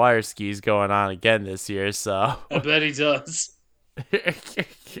getting the wire skis going on again this year, so. I bet he does.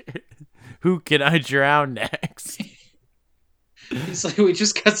 Who can I drown next? He's like, we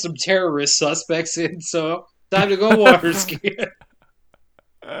just got some terrorist suspects in, so time to go water skiing.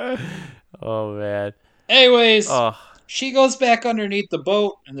 Oh, man. Anyways, Oh, she goes back underneath the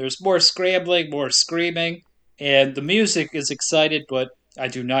boat, and there's more scrambling, more screaming, and the music is excited, but I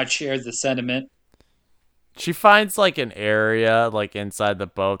do not share the sentiment. she finds like an area like inside the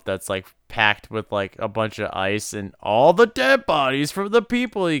boat that's like packed with like a bunch of ice and all the dead bodies from the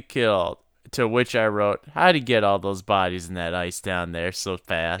people he killed. To which I wrote, how'd he get all those bodies in that ice down there so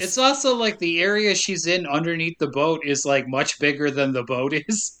fast? It's also like the area she's in underneath the boat is like much bigger than the boat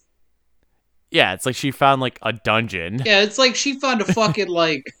is. Yeah, it's like she found like a dungeon. Yeah, it's like she found a fucking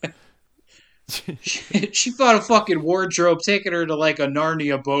like she found a fucking wardrobe taking her to like a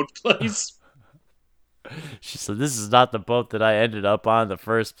Narnia boat place. She said, this is not the boat that I ended up on in the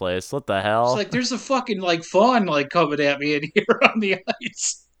first place. What the hell? It's like there's a fucking like fawn like coming at me in here on the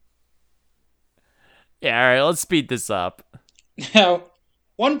ice. Yeah, alright, let's speed this up. Now,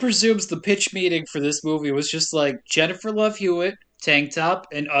 one presumes the pitch meeting for this movie was just like Jennifer Love Hewitt, tank top,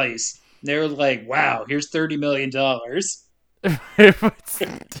 and ice. And they were like, wow, here's $30 million.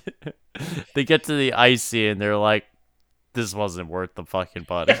 They get to the ice scene and they're like, this wasn't worth the fucking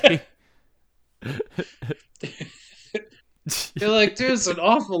money. They're like, there's an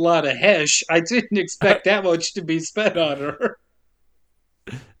awful lot of hesh. I didn't expect that much to be spent on her.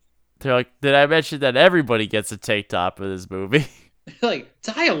 They're like, did I mention that everybody gets a tank top in this movie? Like,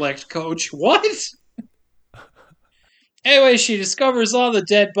 dialect coach, what? Anyway, she discovers all the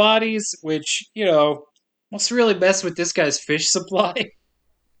dead bodies, which, you know, must really mess with this guy's fish supply.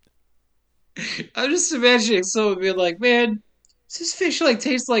 I'm just imagining someone being like, man, does this fish like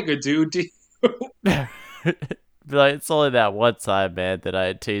taste like a dude to you? Be like, it's only that one time, man, that I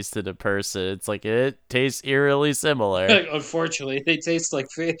had tasted a person. It's like it tastes eerily similar. Unfortunately, they taste like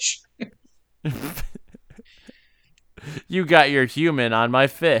fish. You got your human on my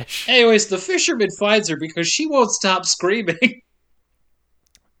fish. Anyways, the fisherman finds her because she won't stop screaming.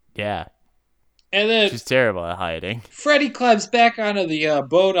 Yeah, And then she's terrible at hiding. Freddy climbs back onto the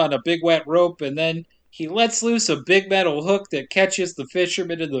boat on a big wet rope, and then he lets loose a big metal hook that catches the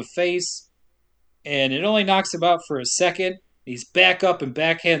fisherman in the face, and it only knocks him out for a second. He's back up and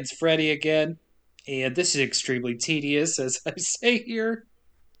backhands Freddy again, and this is extremely tedious, as I say here.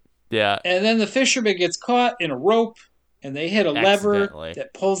 Yeah, And then the fisherman gets caught in a rope, and they hit a lever Accidentally.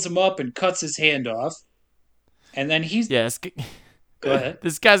 that pulls him up and cuts his hand off. And then he's... yes. Go ahead.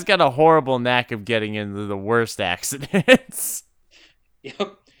 This guy's got a horrible knack of getting into the worst accidents.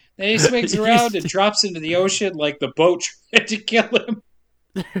 Yep. Then he swings around and drops into the ocean like the boat tried to kill him.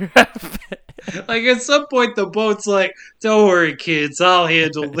 Like, at some point, the boat's like, don't worry, kids, I'll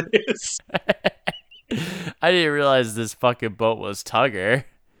handle this. I didn't realize this fucking boat was Tugger.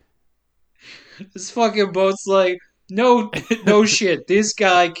 This fucking boat's like, no shit, this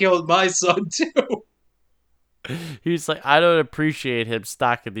guy killed my son, too. He's like, I don't appreciate him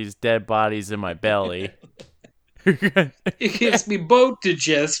stocking these dead bodies in my belly. It gives me boat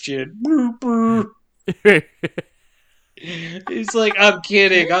digestion. Brr, brr. He's like, I'm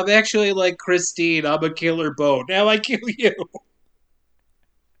kidding. I'm actually like Christine. I'm a killer boat. Now I kill you.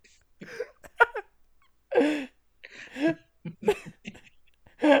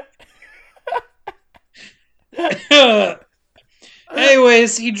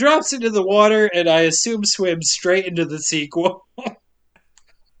 Anyways, he drops into the water and I assume swims straight into the sequel.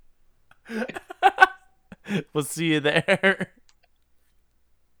 We'll see you there.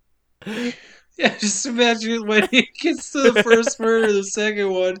 Yeah, just imagine when he gets to the first murder, the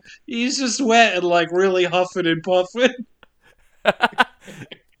second one, he's just wet and like really huffing and puffing.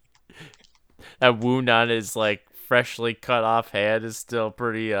 That wound on his like freshly cut off hand is still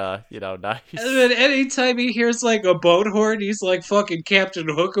pretty nice. And then anytime he hears like a boat horn, he's like fucking Captain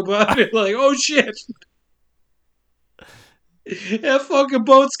Hook about it. Like, oh shit. That fucking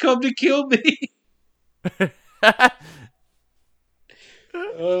boat's come to kill me.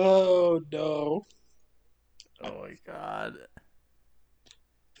 Oh no. Oh my god.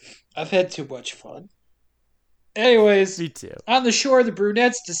 I've had too much fun. Anyways, Me too. on the shore, the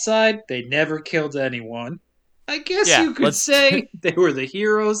brunettes decide they never killed anyone. I guess Yeah, you could say they were the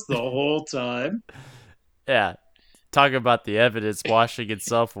heroes the whole time. Yeah. Talk about the evidence washing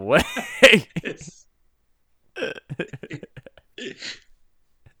itself away.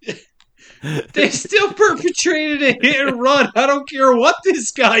 They still perpetrated a hit and run. I don't care what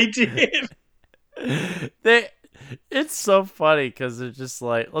this guy did. It's so funny because they're just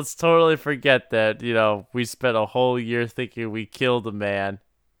like, let's totally forget that, we spent a whole year thinking we killed a man.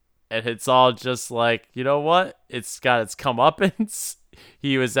 And it's all just like, you know what? It's got its comeuppance.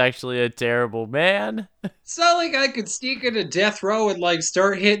 He was actually a terrible man. It's not like I could sneak into death row and like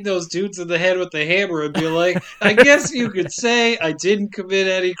start hitting those dudes in the head with the hammer and be like, I guess you could say I didn't commit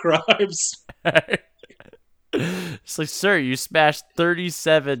any crimes. It's like, sir, you smashed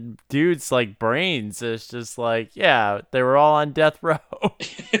 37 dudes like brains. It's just like, yeah, they were all on death row.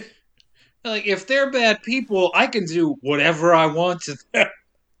 Like, if they're bad people, I can do whatever I want to them.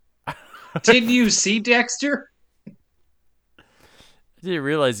 Didn't you see Dexter? I didn't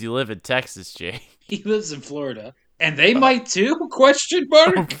realize you live in Texas, Jay. He lives in Florida. And they might too? Question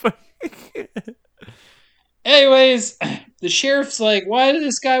mark? Anyways, the sheriff's like, why did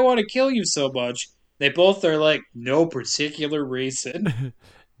this guy want to kill you so much? They both are like, no particular reason.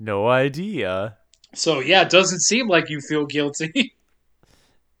 No idea. So yeah, it doesn't seem like you feel guilty.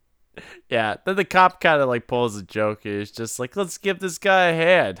 Yeah, then the cop kind of like pulls a joke. It's just like, let's give this guy a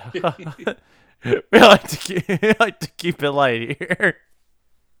hand. we like to keep it light here.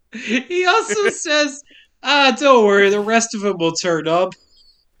 He also says, don't worry, the rest of them will turn up.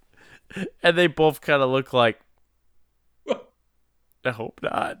 And they both kind of look like, I hope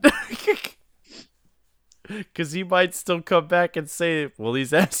not. Because he might still come back and say, well,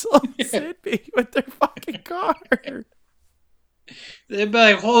 these assholes hit me with their fucking car. They'd be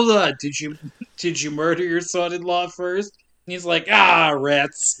like, hold on, did you murder your son-in-law first? And he's like,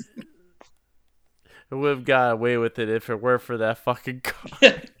 rats. I would have got away with it if it weren't for that fucking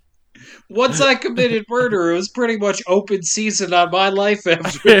car. Once I committed murder, it was pretty much open season on my life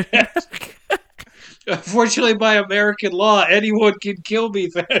after that. Unfortunately, by American law, anyone can kill me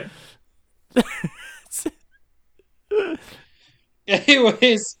then.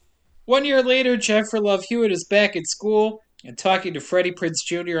 Anyways, 1 year later, Jennifer Love Hewitt is back at school and talking to Freddie Prinze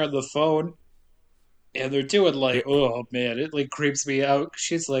Jr. on the phone. And they're doing like, Yeah. oh man, it like creeps me out.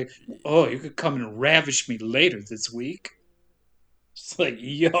 She's like, oh, you could come and ravish me later this week. It's like,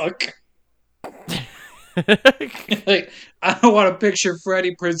 yuck. Like, I don't want to picture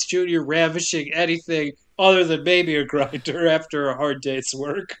Freddie Prinze Jr. ravishing anything other than maybe a grinder after a hard day's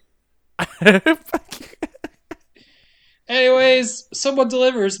work. Anyways, someone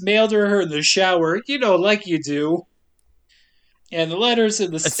delivers mail to her in the shower, like you do. And the letters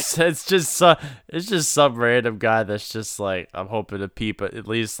in the it's just some random guy that's just like, I'm hoping to peep at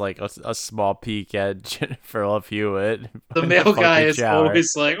least like a small peek at Jennifer Love Hewitt. the In the mail guy fucking is shower.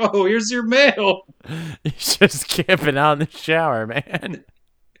 always like, "Oh, here's your mail." He's just camping out in the shower, man.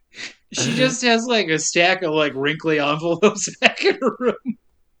 She just has like a stack of like wrinkly envelopes back in her room.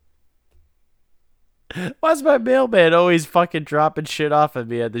 Why's my mailman always fucking dropping shit off at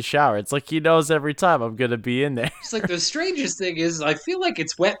me at the shower? It's like he knows every time I'm gonna be in there. It's like the strangest thing is, I feel like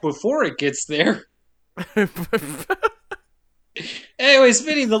it's wet before it gets there. Anyway,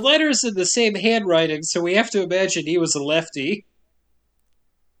 Smitty, the letter's in the same handwriting, so we have to imagine he was a lefty.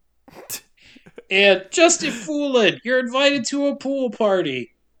 And Justin Foolin, you're invited to a pool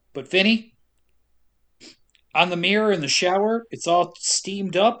party. But Vinny, on the mirror in the shower, it's all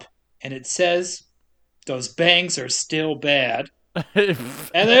steamed up, and it says, those bangs are still bad. And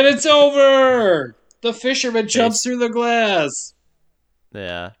then it's over! The fisherman jumps through the glass.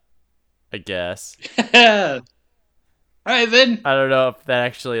 Yeah, I guess. Alright, then. I don't know if that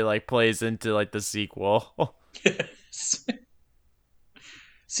actually like plays into like the sequel.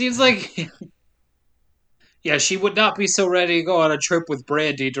 Seems like... Yeah, she would not be so ready to go on a trip with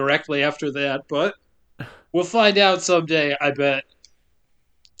Brandy directly after that, but we'll find out someday, I bet.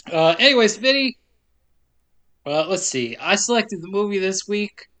 Anyways, Smitty, let's see. I selected the movie this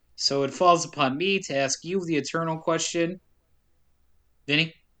week, so it falls upon me to ask you the eternal question.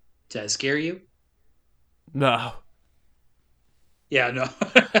 Vinny, did I scare you? No, Yeah, no.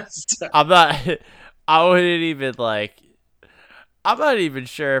 I'm not. I wouldn't even like. I'm not even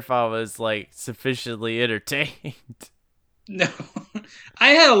sure if I was like sufficiently entertained. No. I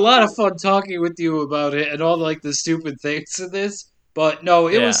had a lot of fun talking with you about it and all like the stupid things in this, but no,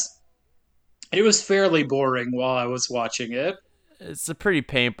 it was fairly boring while I was watching it. It's a pretty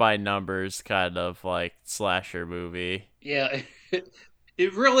paint by numbers kind of like slasher movie. Yeah,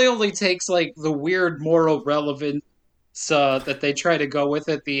 it really only takes like the weird moral relevance that they try to go with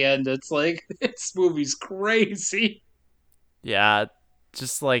at the end. It's like, this movie's crazy. Yeah,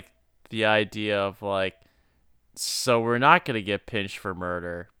 just like the idea of like, so we're not gonna get pinched for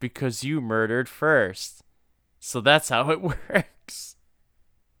murder because you murdered first. So that's how it works.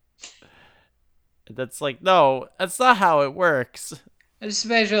 That's like, no, that's not how it works. I just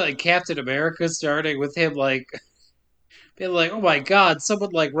imagine like Captain America starting with him like being like, "Oh my God,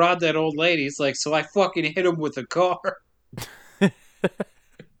 someone like robbed that old lady." He's like, "So I fucking hit him with a car."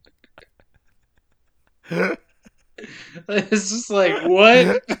 It's just like,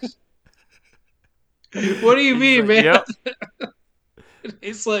 what? What do you mean, like, man? Yep.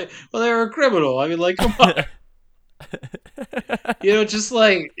 He's like, well, they were a criminal. I mean, like, come on. Just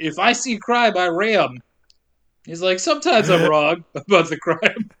like, if I see crime, I ram. He's like, sometimes I'm wrong about the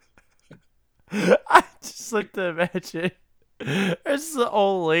crime. I just like to imagine. There's the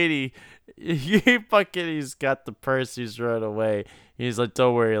old lady. He's got the purse. He's run away. He's like,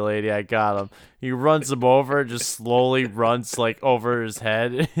 don't worry, lady, I got him. He runs him over, just slowly runs like over his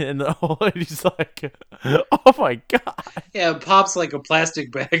head, and the old lady's like, oh my God. Yeah, it pops like a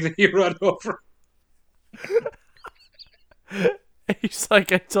plastic bag that you run over. He's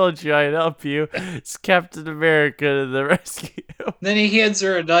like, I told you I'd help you. It's Captain America to the rescue. Then he hands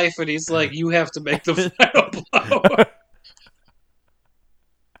her a knife, and he's like, you have to make the final blow.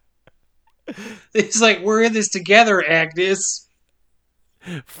 He's like, we're in this together, Agnes.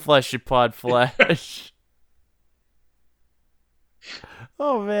 Flesh upon flesh.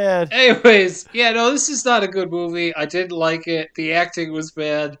 Oh, man. Anyways, yeah, no, this is not a good movie. I didn't like it. The acting was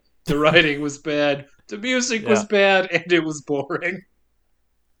bad. The writing was bad. The music was bad, and it was boring.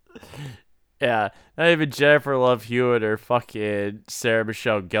 Yeah, not even Jennifer Love Hewitt or fucking Sarah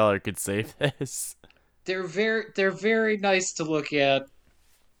Michelle Gellar could save this. They're very nice to look at.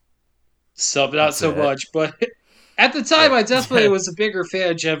 Some, not That's so it. much, but at the time, I definitely was a bigger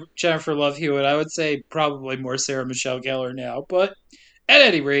fan of Jennifer Love Hewitt. I would say probably more Sarah Michelle Gellar now, but at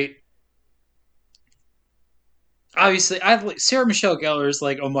any rate, obviously, Sarah Michelle Gellar is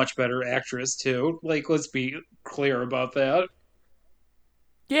like a much better actress too. Like, let's be clear about that.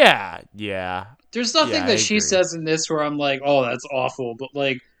 Yeah. There's nothing Yeah, I that she agree. says in this where I'm like, oh, that's awful. But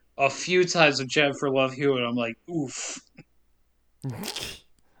like a few times with Jennifer Love Hewitt, I'm like, oof.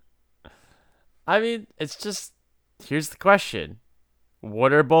 I mean, it's just, here's the question.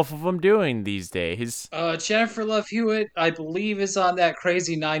 What are both of them doing these days? Jennifer Love Hewitt, I believe, is on that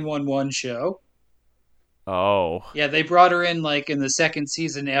crazy 911 show. Oh, Yeah, they brought her in like in the second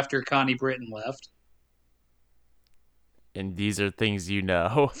season after Connie Britton left and these are things you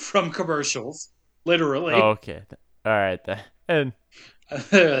know. from commercials, literally. Okay. All right then. And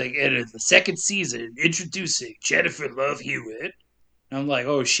Like, and in the second season, introducing Jennifer Love Hewitt. And I'm like,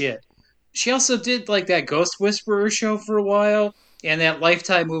 oh shit. She also did like that Ghost Whisperer show for a while, and that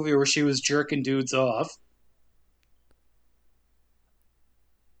Lifetime movie where she was jerking dudes off.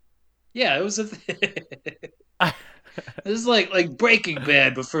 Yeah, it was a. This is like Breaking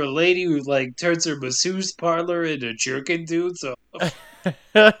Bad, but for a lady who like turns her masseuse parlor into jerking dudes off.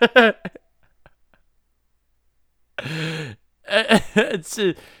 it's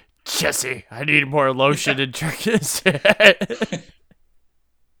Jesse, I need more lotion and jerkins.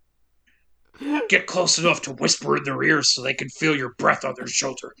 Get close enough to whisper in their ears so they can feel your breath on their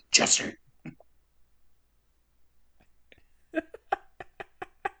shoulder, Jesse.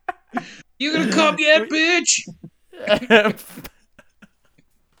 You gonna come yet, bitch?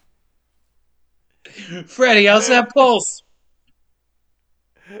 Freddie, how's that pulse?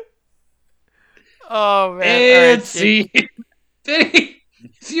 Oh man. And All right, see, Vinny,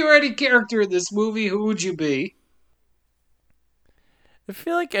 if you were any character in this movie, who would you be? I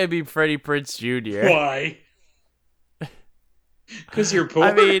feel like I'd be Freddie Prinze Jr. Why? Because you're poor.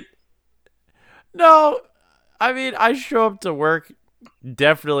 I mean, no. I mean, I show up to work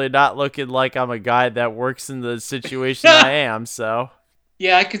definitely not looking like I'm a guy that works in the situation I am, so.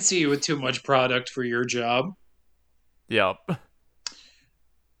 Yeah, I could see you with too much product for your job. Yep.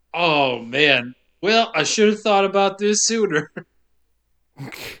 Oh, man. Well, I should have thought about this sooner.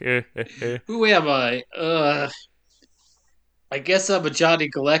 Who am I? I guess I'm a Johnny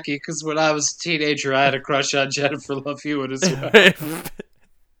Galecki because when I was a teenager, I had a crush on Jennifer Love Hewitt as well.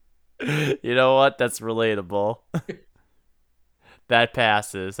 You know what? That's relatable. That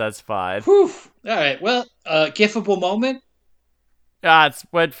passes. That's fine. Whew. All right. Well, gifable moment. Ah, it's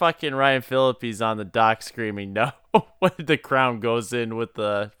when fucking Ryan Phillippe's on the dock screaming no when the crown goes in with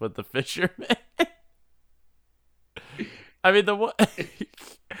the fisherman. I mean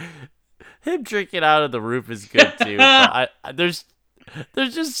him drinking out of the roof is good too. But there's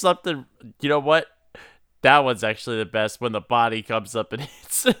just something. You know what? That one's actually the best when the body comes up and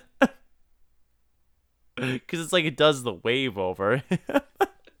hits. Because it's like it does the wave over.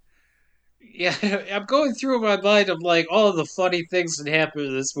 Yeah, I'm going through my mind of like all of the funny things that happened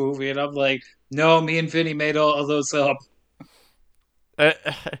in this movie, and I'm like, no, me and Vinny made all of those up.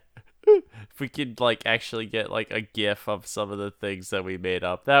 If we could like actually get like a gif of some of the things that we made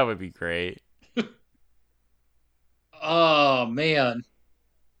up, that would be great. Oh man.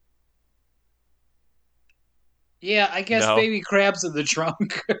 Yeah, I guess No. baby crabs in the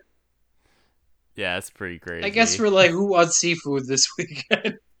trunk. Yeah, it's pretty crazy. I guess we're like, who wants seafood this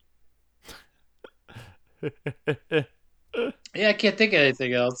weekend? Yeah, I can't think of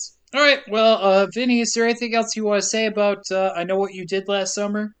anything else. All right, well, Vinny, is there anything else you want to say about I Know What You Did Last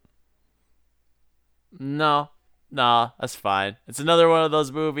Summer? No, that's fine. It's another one of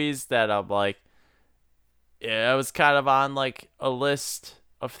those movies that I'm like, yeah, it was kind of on like a list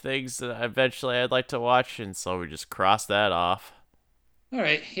of things that eventually I'd like to watch, and so we just crossed that off. All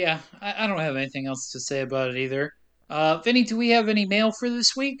right, yeah, I don't have anything else to say about it either. Vinny, do we have any mail for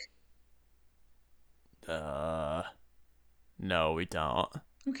this week? No, we don't.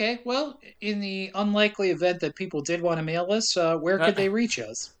 Okay, well, in the unlikely event that people did want to mail us, where could they reach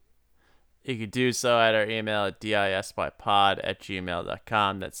us? You could do so at our email at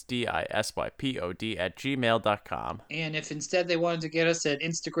disypod@gmail.com. That's disypod@gmail.com. And if instead they wanted to get us at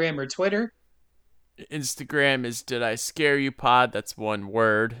Instagram or Twitter? Instagram is Did I Scare You Pod? That's one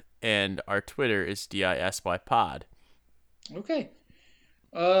word. And our Twitter is disypod. Okay.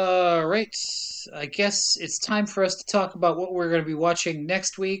 Right. I guess it's time for us to talk about what we're going to be watching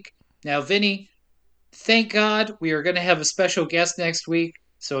next week. Now, Vinny, thank God we are going to have a special guest next week,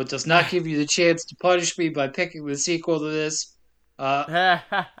 so it does not give you the chance to punish me by picking the sequel to this. Son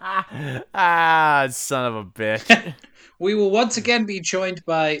of a bitch. We will once again be joined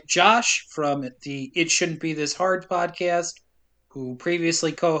by Josh from the It Shouldn't Be This Hard podcast, who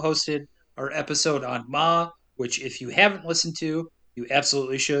previously co-hosted our episode on Ma, which if you haven't listened to, you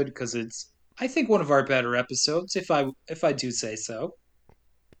absolutely should, because it's, I think, one of our better episodes, if I do say so.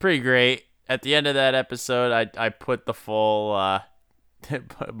 Pretty great. At the end of that episode, I put the full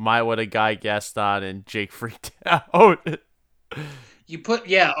My What a Guy guest on, and Jake freaked out. You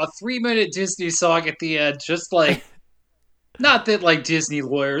put, a 3-minute Disney song at the end, just like Not that, like, Disney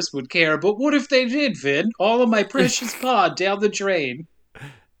lawyers would care, but what if they did, Vin? All of my precious pod down the drain.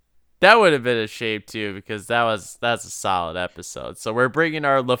 That would have been a shame, too, because that's a solid episode. So we're bringing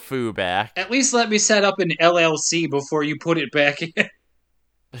our LeFou back. At least let me set up an LLC before you put it back in.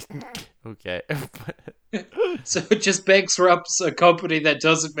 Okay. So it just bankrupts a company that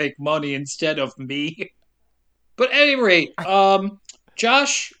doesn't make money instead of me. But at any rate,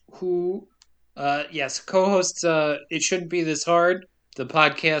 Josh, who, co-hosts It Shouldn't Be This Hard, the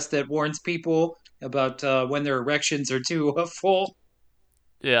podcast that warns people about when their erections are too full.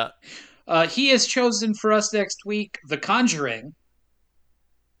 Yeah. He has chosen for us next week The Conjuring.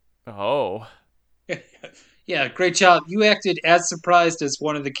 Oh. Yeah, great job. You acted as surprised as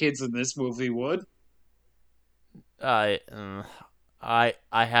one of the kids in this movie would. I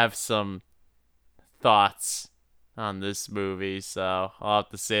have some thoughts on this movie, so I'll have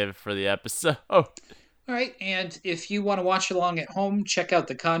to save it for the episode. All right, and if you want to watch along at home, check out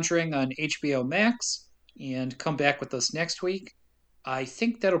The Conjuring on HBO Max and come back with us next week. I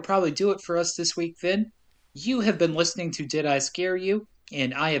think that'll probably do it for us this week, Vin. You have been listening to Did I Scare You?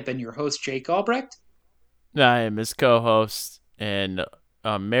 And I have been your host, Jake Albrecht. I am his co-host and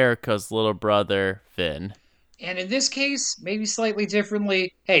America's little brother, Finn. And in this case, maybe slightly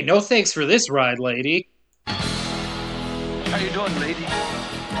differently, hey, no thanks for this ride, lady. How you doing, lady?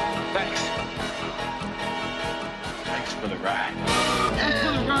 Thanks. Thanks for the ride. Thanks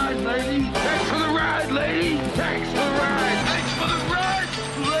for the ride, lady. Thanks for the ride, lady. Thanks for the ride. Thanks for the ride,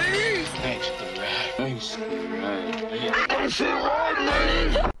 lady. Thanks for the ride. Thanks for the ride, lady. Thanks for the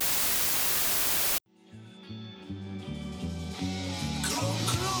ride, lady.